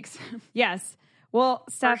long it takes. Yes. Well,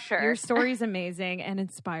 Steph, sure. your story's amazing and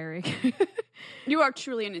inspiring. You are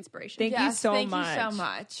truly an inspiration. Thank you so thank much. you so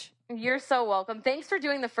much. You're so welcome. Thanks for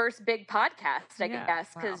doing the first big podcast, I Yeah. guess,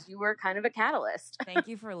 because you were kind of a catalyst. Thank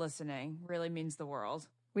you for listening. Really means the world.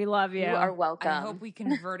 We love you. You are welcome. I hope we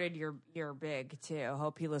converted your big too.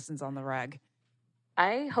 Hope he listens on the reg.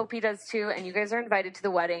 I hope he does too. And you guys are invited to the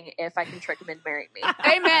wedding if I can trick him into marrying me.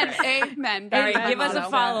 Amen. Amen. All right, Amen. give us a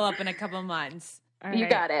follow-up in a couple months. All You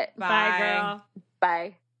right. got it. Bye, girl.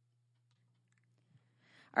 Bye.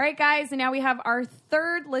 All right, guys, and now we have our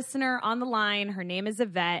third listener on the line. Her name is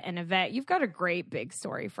Yvette, and Yvette, you've got a great big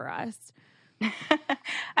story for us.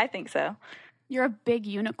 I think so. You're a big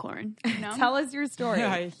unicorn. You know? Tell us your story.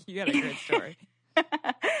 Yeah, you got a great story.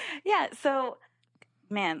 Yeah, so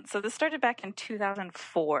this started back in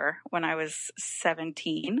 2004 when I was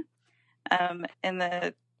 17. I'll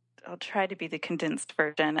try to be the condensed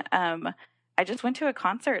version. I just went to a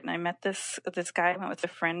concert and I met this guy. I went with a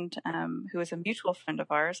friend who was a mutual friend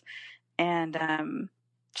of ours, and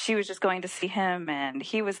she was just going to see him, and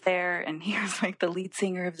he was there, and he was like the lead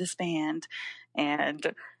singer of this band,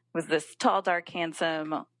 and was this tall, dark,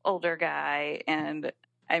 handsome, older guy. And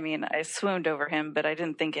I mean, I swooned over him, but I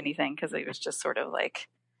didn't think anything because he was just sort of like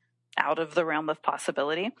out of the realm of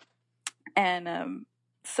possibility. And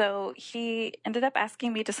so he ended up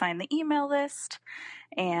asking me to sign the email list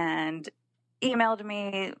and emailed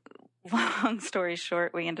me. Long story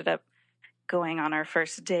short, we ended up going on our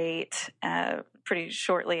first date pretty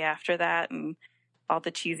shortly after that, and all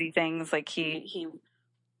the cheesy things. Like he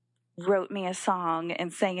wrote me a song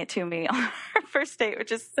and sang it to me on our first date,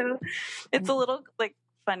 which is it's a little like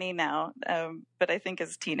funny now, but I think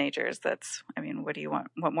as teenagers, what do you want?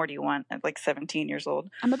 What more do you want at like 17 years old?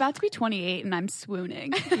 I'm about to be 28 and I'm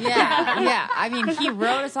swooning. Yeah. I mean, he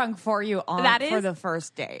wrote a song for you for the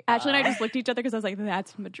first date. Ashley and I just looked at each other because I was like,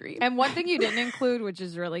 that's my dream. And one thing you didn't include, which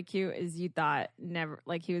is really cute, is you thought never,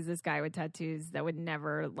 like he was this guy with tattoos that would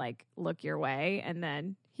never like look your way. And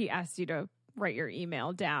then he asked you to write your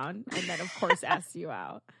email down and then of course asked you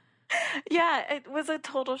out. Yeah, it was a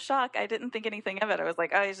total shock. I didn't think anything of it. I was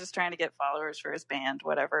like, oh, he's just trying to get followers for his band,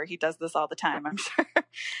 whatever. He does this all the time, I'm sure.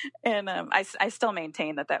 And I still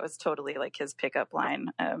maintain that was totally like his pickup line.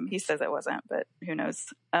 He says it wasn't, but who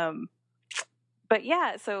knows? But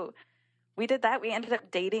yeah, so we did that. We ended up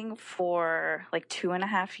dating for like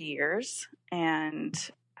 2.5 years. And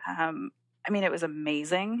it was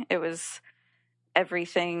amazing. It was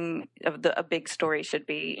everything a big story should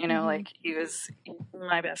be, like he was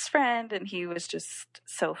my best friend and he was just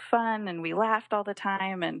so fun and we laughed all the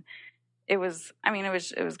time, and it was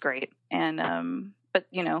great. And but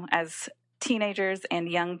as teenagers and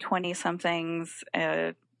young 20 somethings,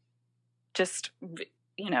 it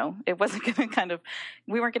wasn't gonna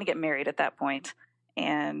we weren't gonna get married at that point,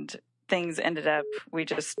 and things ended up, we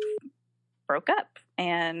just broke up,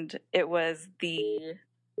 and it was the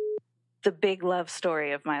big love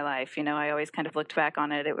story of my life. I always kind of looked back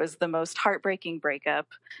on it. It was the most heartbreaking breakup.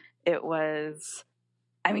 It was,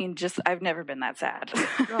 I've never been that sad.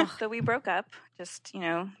 So we broke up, just,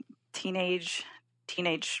 teenage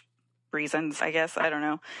reasons, I guess. I don't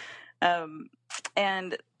know.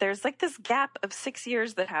 And there's like this gap of 6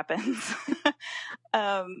 years that happens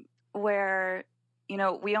where,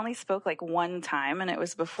 we only spoke like one time, and it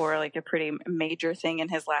was before like a pretty major thing in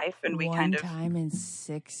his life. And we one time in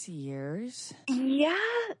 6 years? Yeah.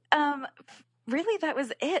 Really, that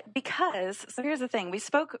was it. Because, so here's the thing. We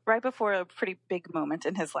spoke right before a pretty big moment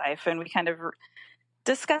in his life, and we kind of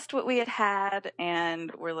discussed what we had,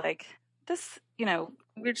 and we're like, this,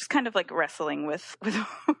 we're just kind of like wrestling with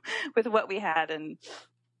what we had. And,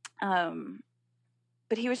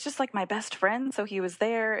 but he was just like my best friend. So he was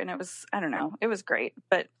there, and it was, I don't know, it was great.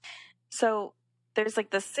 But so there's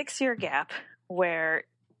like the 6-year gap where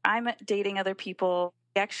I'm dating other people.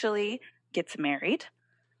 He actually gets married.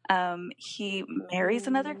 He marries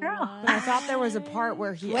another girl. I thought there was a part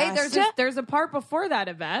where he Wait, asked... there's a part before that,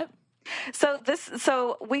 Yvette.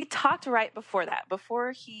 So we talked right before that.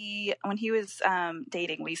 When he was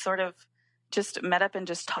dating, we sort of just met up and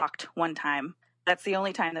just talked one time. That's the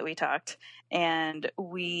only time that we talked. And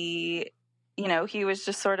we, he was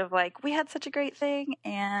just sort of like, we had such a great thing,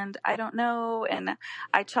 and I don't know. And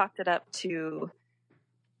I chalked it up to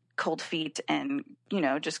cold feet and,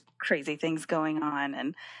 just crazy things going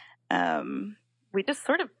on. And we just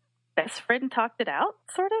sort of best friend talked it out,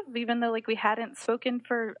 sort of, even though like we hadn't spoken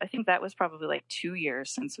for, I think that was probably like 2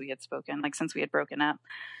 years since we had spoken, like since we had broken up.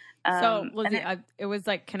 So Lizzie, it was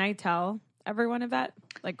like, can I tell everyone of that,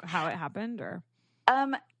 like how it happened, or?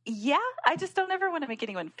 Yeah, I just don't ever want to make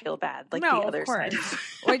anyone feel bad, like no, the other side.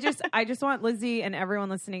 Well, I just want Lizzie and everyone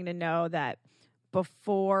listening to know that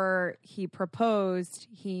before he proposed,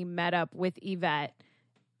 he met up with Yvette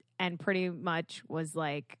and pretty much was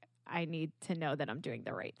like, I need to know that I'm doing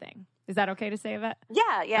the right thing. Is that okay to say, Yvette?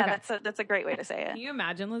 Yeah, Okay. that's a great way to say it. Can you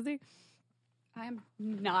imagine, Lizzie? I'm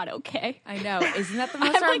not okay. I know. Isn't that the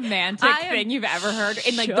most romantic thing you've ever heard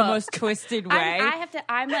in like the shook. most twisted way?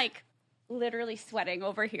 I'm like literally sweating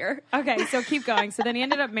over here. Okay, so keep going. So then he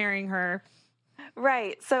ended up marrying her.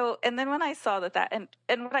 Right. So, and then when I saw that,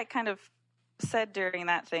 and what I kind of said during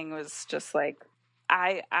that thing was just like,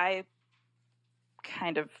 I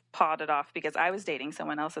kind of pawed it off because I was dating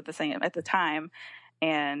someone else at the time.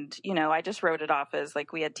 And, you know, I just wrote it off as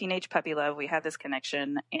like, we had teenage puppy love. We had this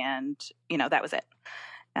connection and, you know, that was it.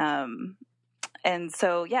 And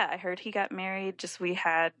so, yeah, I heard he got married. Just, we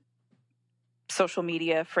had social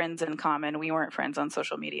media friends in common. We weren't friends on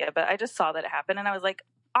social media, but I just saw that it happen. And I was like,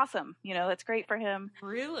 awesome. You know, that's great for him.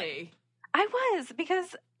 Really? I was,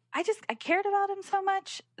 because I cared about him so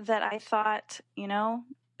much that I thought, you know,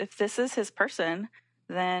 if this is his person,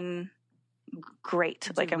 then great.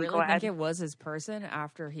 Did like, you I'm really glad. think it was his person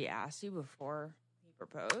after he asked you before he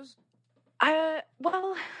proposed?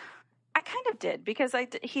 Well, I kind of did, because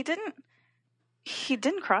he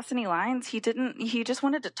didn't cross any lines. He just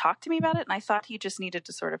wanted to talk to me about it. And I thought he just needed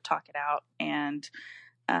to sort of talk it out. And,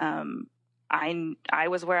 I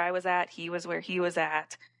was where I was at. He was where he was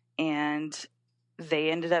at. And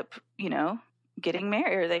they ended up, you know, getting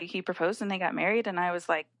married, or he proposed and they got married. And I was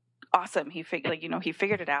like, awesome. He figured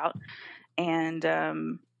it out. And,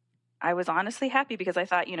 I was honestly happy because I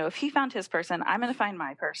thought, you know, if he found his person, I'm going to find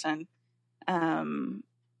my person. And,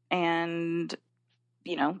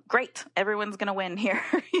 you know, great. Everyone's going to win here,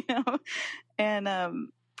 you know? And,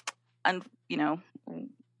 you know,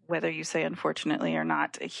 whether you say unfortunately or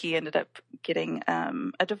not, he ended up getting,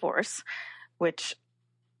 a divorce, which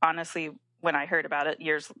honestly, when I heard about it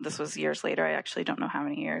this was years later. I actually don't know how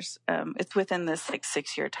many years. It's within this like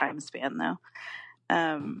 6-year time span though.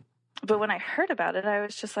 But when I heard about it, I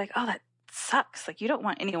was just like, oh, that sucks. Like, you don't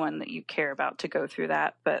want anyone that you care about to go through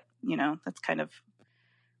that. But, you know, that's kind of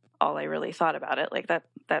all I really thought about it. Like,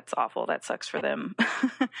 that's awful. That sucks for them.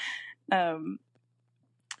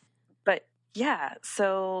 But yeah,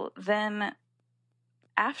 so then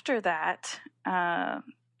after that,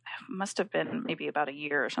 must have been maybe about a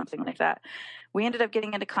year or something like that, we ended up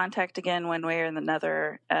getting into contact again one way or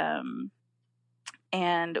another.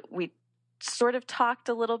 And we sort of talked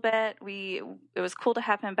a little bit. It was cool to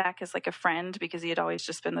have him back as like a friend because he had always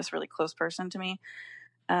just been this really close person to me.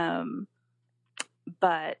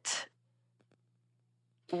 But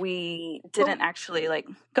we didn't actually like,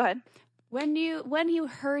 go ahead. When you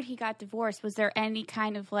heard he got divorced, was there any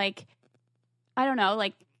kind of like, I don't know,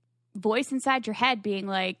 like voice inside your head being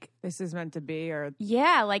like, this is meant to be, or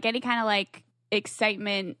yeah, like any kind of like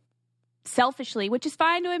excitement selfishly, which is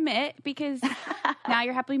fine to admit because now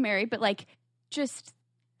you're happily married, but like just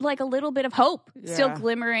like a little bit of hope still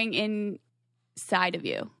glimmering inside of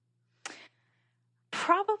you?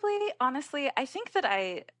 Probably, honestly, I think that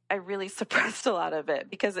I really suppressed a lot of it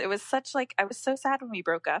because it was such like, I was so sad when we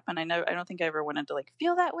broke up, and I don't think I ever wanted to like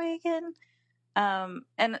feel that way again.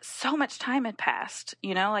 And so much time had passed,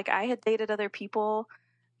 you know, like I had dated other people,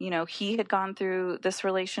 you know, he had gone through this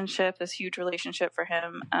relationship, this huge relationship for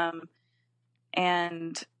him.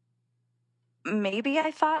 And maybe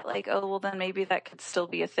I thought like, oh, well then maybe that could still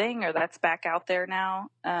be a thing, or that's back out there now.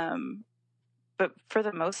 But for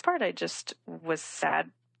the most part, I just was sad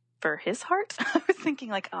for his heart. I was thinking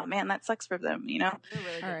like, oh man, that sucks for them, you know? you're a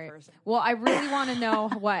really good All right. person. Well, I really want to know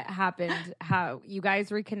what happened, how you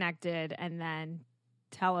guys reconnected, and then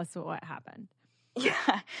tell us what happened.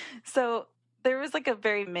 Yeah. So there was like a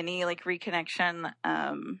very mini like reconnection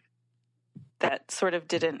that sort of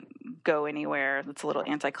didn't go anywhere. That's a little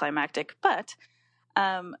anticlimactic, but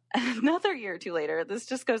another year or two later, this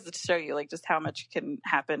just goes to show you like just how much can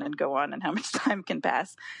happen and go on and how much time can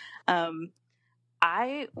pass.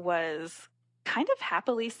 I was kind of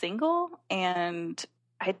happily single, and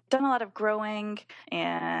I'd done a lot of growing,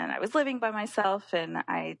 and I was living by myself, and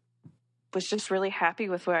I was just really happy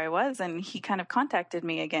with where I was. And he kind of contacted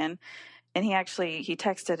me again, and he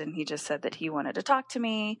texted and he just said that he wanted to talk to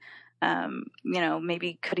me. You know,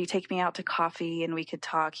 maybe could he take me out to coffee and we could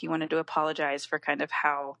talk. He wanted to apologize for kind of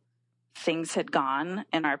how things had gone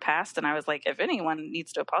in our past. And I was like, if anyone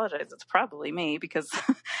needs to apologize, it's probably me, because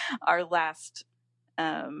our last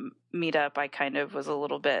meetup, I kind of was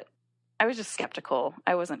I was just skeptical.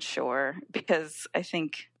 I wasn't sure, because I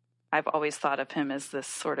think I've always thought of him as this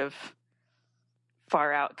sort of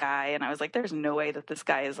far out guy. And I was like, there's no way that this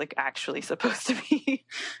guy is like actually supposed to be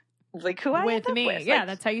like who I With end up me. with. Yeah, Like,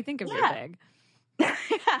 that's how you think of your yeah. big.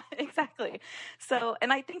 yeah, exactly. So,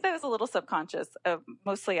 and I think that was a little subconscious.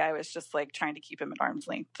 Mostly I was just like trying to keep him at arm's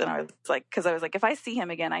length. And I was like, because I was like, if I see him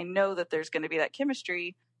again, I know that there's going to be that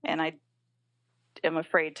chemistry, and I am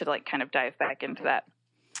afraid to like kind of dive back into that.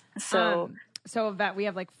 So So, Yvette, we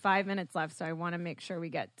have like 5 minutes left, so I want to make sure we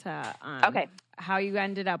get to Okay. how you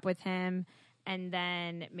ended up with him, and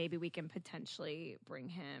then maybe we can potentially bring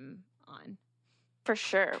him on. For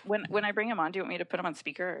sure. When I bring him on, do you want me to put him on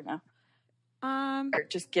speaker or no? Or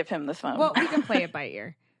just give him the phone? Well, we can play it by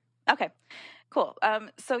ear. Okay, cool.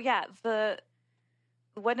 So yeah,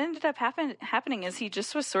 what ended up happening is he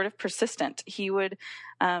just was sort of persistent. He would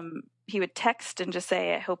text and just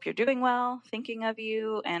say, "I hope you're doing well, thinking of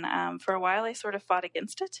you." And for a while, I sort of fought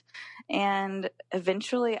against it, and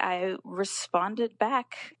eventually, I responded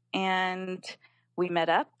back, and we met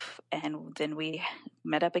up, and then we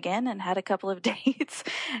met up again and had a couple of dates,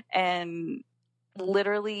 and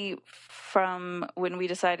literally from when we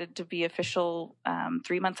decided to be official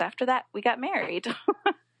 3 months after that, we got married.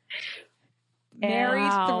 Married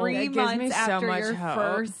Wow, 3 that gives me months so after much your hope.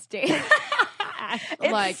 first date.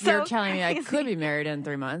 Like, so you're telling me I crazy. could be married in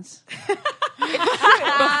 3 months.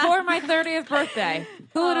 Before my 30th birthday.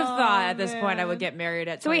 Who would have thought at this point I would get married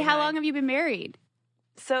at So wait, how 29? long have you been married?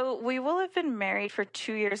 So we will have been married for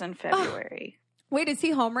 2 years in February. Wait, is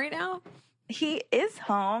he home right now? He is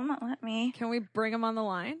home. Let me. Can we bring him on the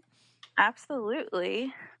line?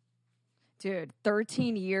 Absolutely. Dude,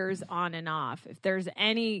 13 years on and off. If there's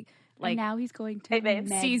any, Like like, now he's going to Hey, babe.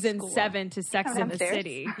 med season school. 7 to Sex Come in the upstairs.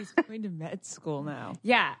 City. He's going to med school now.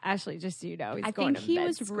 Yeah, Ashley, just so you know, he's I going think to he med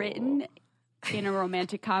was school. written in a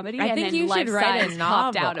romantic comedy. I and think then you Life should write Size a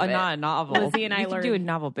popped novel. out of it. Not a novel. Lizzie and I you could do a learned-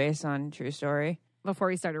 novel based on true story. Before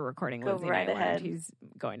we started recording, Go Lizzie right and I learned ahead. he's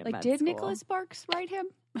going to Like, med did school. Nicholas Sparks write him?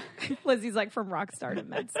 Lizzie's like from Rockstar to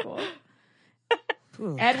med school.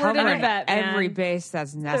 Ooh, Edward and covering Yvette, man. every base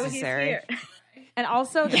that's necessary. And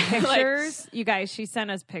also the pictures, you guys, she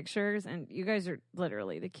sent us pictures, and you guys are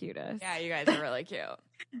literally the cutest. Yeah, you guys are really cute.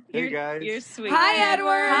 Hey guys. You're sweet. Hi,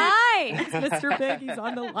 Edward. Hi. It's Mr. Big. He's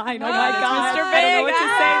on the line. Oh, Oh, my it's God. Mr. I don't know Big. what to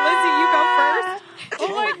say. Lizzie, you go first.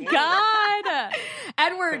 Oh my God.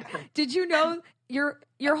 Edward, did you know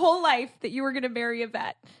your whole life that you were going to marry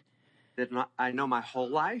Yvette? Did not I know my whole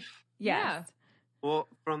life? Yes. Well,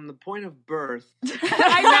 from the point of birth,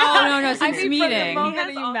 I No, I since mean, meeting. from the He moment has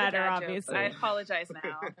that you all the met her, dad jokes. obviously. I apologize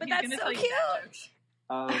now. But He's that's gonna so tell you cute.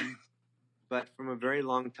 dad jokes. but from a very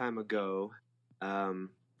long time ago, from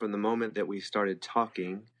the moment that we started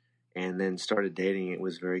talking and then started dating, it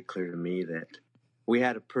was very clear to me that we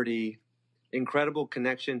had a pretty incredible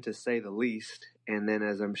connection, to say the least. And then,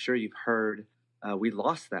 as I'm sure you've heard, we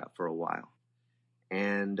lost that for a while.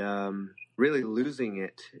 And really losing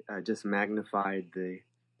it just magnified the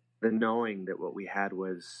knowing that what we had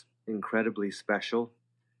was incredibly special.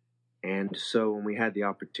 And so when we had the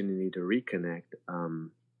opportunity to reconnect,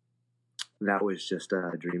 that was just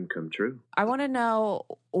a dream come true. I want to know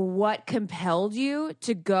what compelled you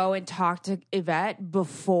to go and talk to Yvette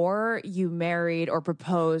before you married or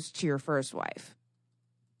proposed to your first wife.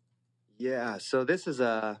 Yeah, so this is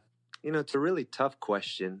it's a really tough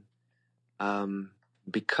question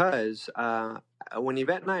because when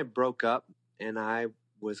Yvette and I broke up and I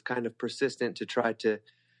was kind of persistent to try to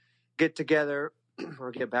get together or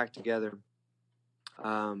get back together,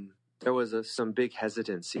 there was some big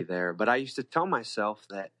hesitancy there. But I used to tell myself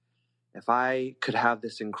that if I could have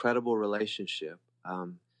this incredible relationship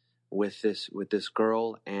with this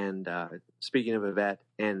girl, and speaking of Yvette,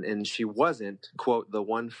 and she wasn't, quote, the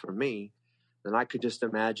one for me, then I could just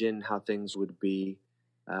imagine how things would be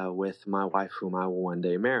with my wife, whom I will one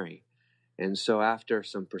day marry. And so after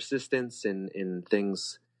some persistence in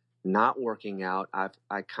things not working out,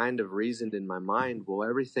 I kind of reasoned in my mind, well,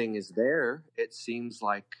 everything is there. It seems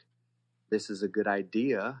like this is a good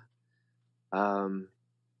idea.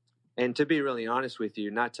 And to be really honest with you,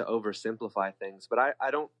 not to oversimplify things, but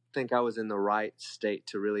I don't think I was in the right state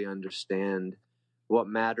to really understand what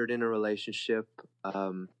mattered in a relationship,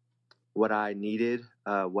 what I needed,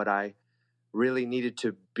 what I really needed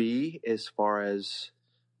to be as far as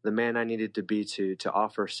the man I needed to be to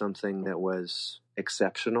offer something that was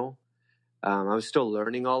exceptional. I was still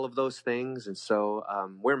learning all of those things. And so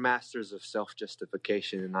we're masters of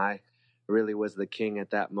self-justification. And I really was the king at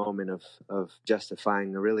that moment of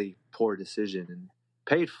justifying a really poor decision and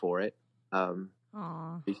paid for it.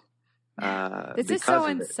 Aw. This is because so of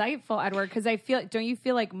it. insightful, Edward, because do you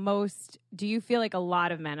feel like a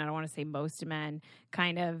lot of men, I don't want to say most men,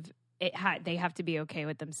 kind of, they have to be okay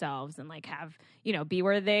with themselves and like have, be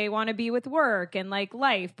where they want to be with work and like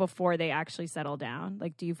life before they actually settle down?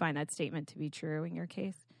 Like, do you find that statement to be true in your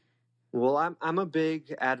case? Well, I'm a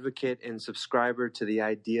big advocate and subscriber to the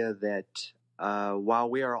idea that while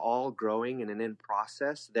we are all growing and in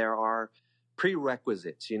process, there are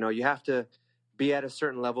prerequisites. You have to be at a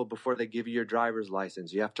certain level before they give you your driver's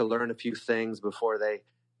license. You have to learn a few things before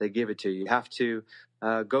they they give it to you. You have to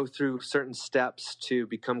go through certain steps to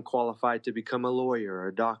become qualified to become a lawyer or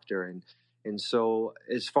a doctor. And so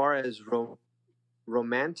as far as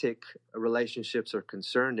romantic relationships are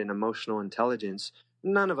concerned and emotional intelligence,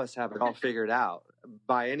 none of us have it all figured out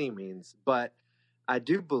by any means. But I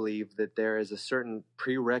do believe that there is a certain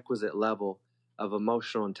prerequisite level of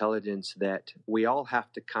emotional intelligence that we all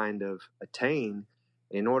have to kind of attain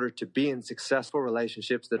in order to be in successful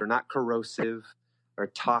relationships that are not corrosive or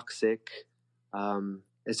toxic.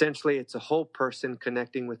 Essentially, it's a whole person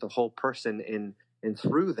connecting with a whole person, and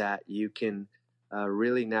through that, you can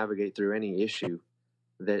really navigate through any issue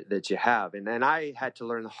that you have. And I had to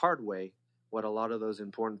learn the hard way what a lot of those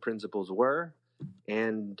important principles were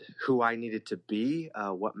and who I needed to be,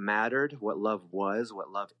 what mattered, what love was, what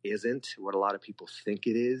love isn't, what a lot of people think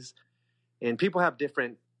it is. And people have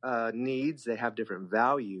different needs, they have different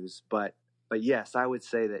values, but yes, I would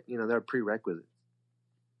say that, there are prerequisites.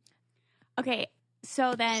 Okay,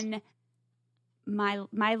 so then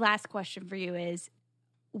my last question for you is,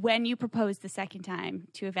 when you proposed the second time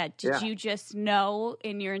to Yvette, did you just know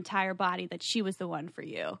in your entire body that she was the one for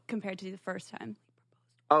you compared to the first time?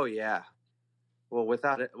 Oh yeah, well,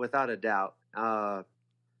 without a doubt.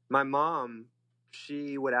 My mom,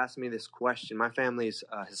 she would ask me this question. My family's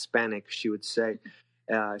Hispanic. She would say,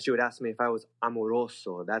 she would ask me if I was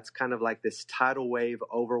amoroso. That's kind of like this tidal wave,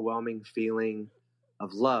 overwhelming feeling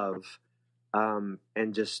of love,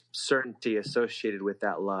 and just certainty associated with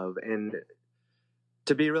that love. And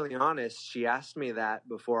to be really honest, she asked me that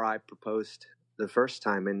before I proposed the first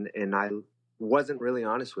time, and I wasn't really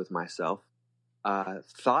honest with myself.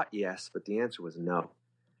 Thought yes, but the answer was no.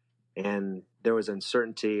 And there was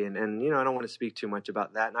uncertainty, and I don't want to speak too much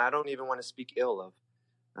about that, and I don't even want to speak ill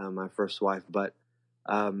of my first wife. But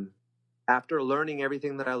after learning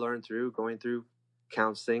everything that I learned through going through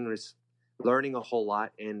counseling, learning a whole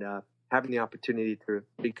lot, and having the opportunity to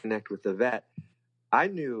reconnect with Yvette, I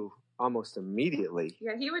knew almost immediately.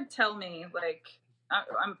 Yeah, he would tell me, like,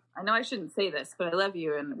 I know I shouldn't say this, but I love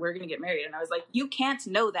you and we're going to get married. And I was like, you can't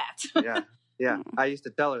know that. Yeah. I used to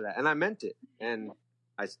tell her that, and I meant it. And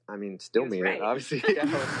I still mean it, obviously.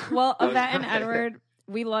 Well, Yvette and Edward,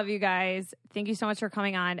 we love you guys. Thank you so much for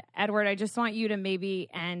coming on. Edward, I just want you to maybe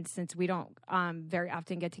end, since we don't very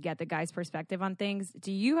often get to get the guy's perspective on things.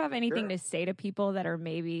 Do you have anything to say to people that are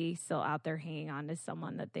maybe still out there hanging on to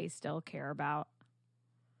someone that they still care about?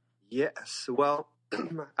 Yes. Well,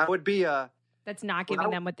 I would be that's not giving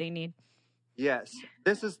them what they need. Yes.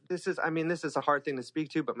 This is a hard thing to speak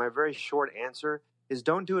to, but my very short answer is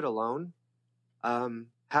don't do it alone.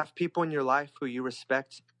 Have people in your life who you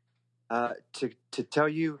respect to tell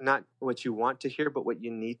you not what you want to hear, but what you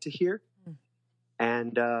need to hear.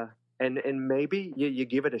 And maybe you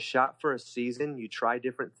give it a shot for a season, you try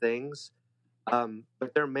different things.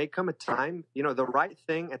 But there may come a time, the right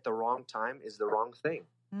thing at the wrong time is the wrong thing.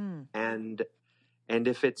 And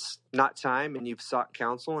if it's not time and you've sought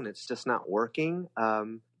counsel and it's just not working,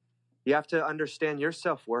 you have to understand your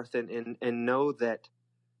self-worth and know that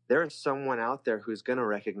there is someone out there who's going to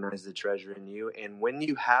recognize the treasure in you. And when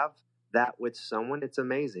you have that with someone, it's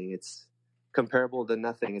amazing. It's comparable to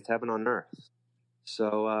nothing. It's heaven on earth.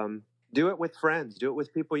 So do it with friends. Do it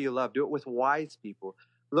with people you love. Do it with wise people.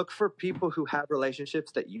 Look for people who have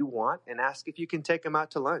relationships that you want and ask if you can take them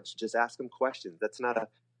out to lunch. Just ask them questions. That's not a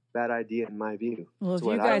bad idea in my view. Well, if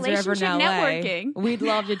you guys are ever in LA, networking. We'd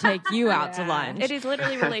love to take you out to lunch. It is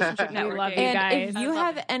literally relationship networking. We love you And guys. if you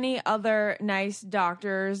have any other nice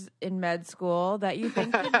doctors in med school that you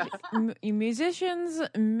think musicians,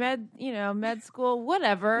 med school,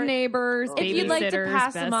 whatever, neighbors, if you'd like to babysitters,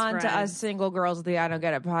 pass them best on to us friends. single girls of the I Don't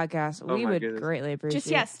Get It podcast, we would greatly appreciate.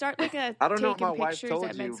 Just start like a I don't know if taking my wife pictures told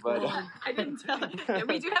at med you, school. but I didn't tell you. Yeah,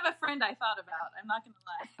 we do have a friend I thought about. I'm not going to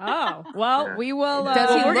lie. Oh, well, we will. Does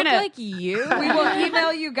he we're look gonna- like you? We will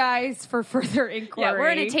email you guys for further inquiry. Yeah,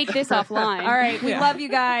 we're going to take this offline. All right, we love you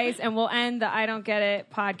guys, and we'll end the I Don't Get It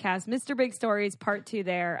podcast. Mr. Big Stories, part 2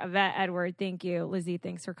 there. Yvette, Edward, thank you. Lizzie,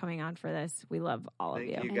 thanks for coming on for this. We love all of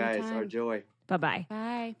thank you. you guys. Anytime. Our joy. Bye-bye.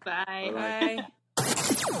 Bye. Bye. Bye.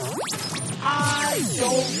 I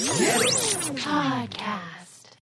don't get it. Podcast.